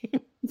already.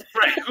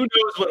 Right. Who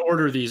knows what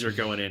order these are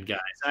going in,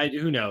 guys?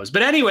 Who knows?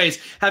 But anyways,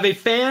 have a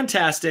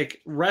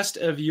fantastic rest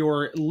of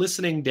your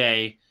listening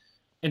day.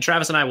 And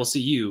Travis and I will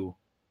see you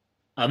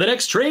on the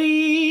next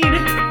trade.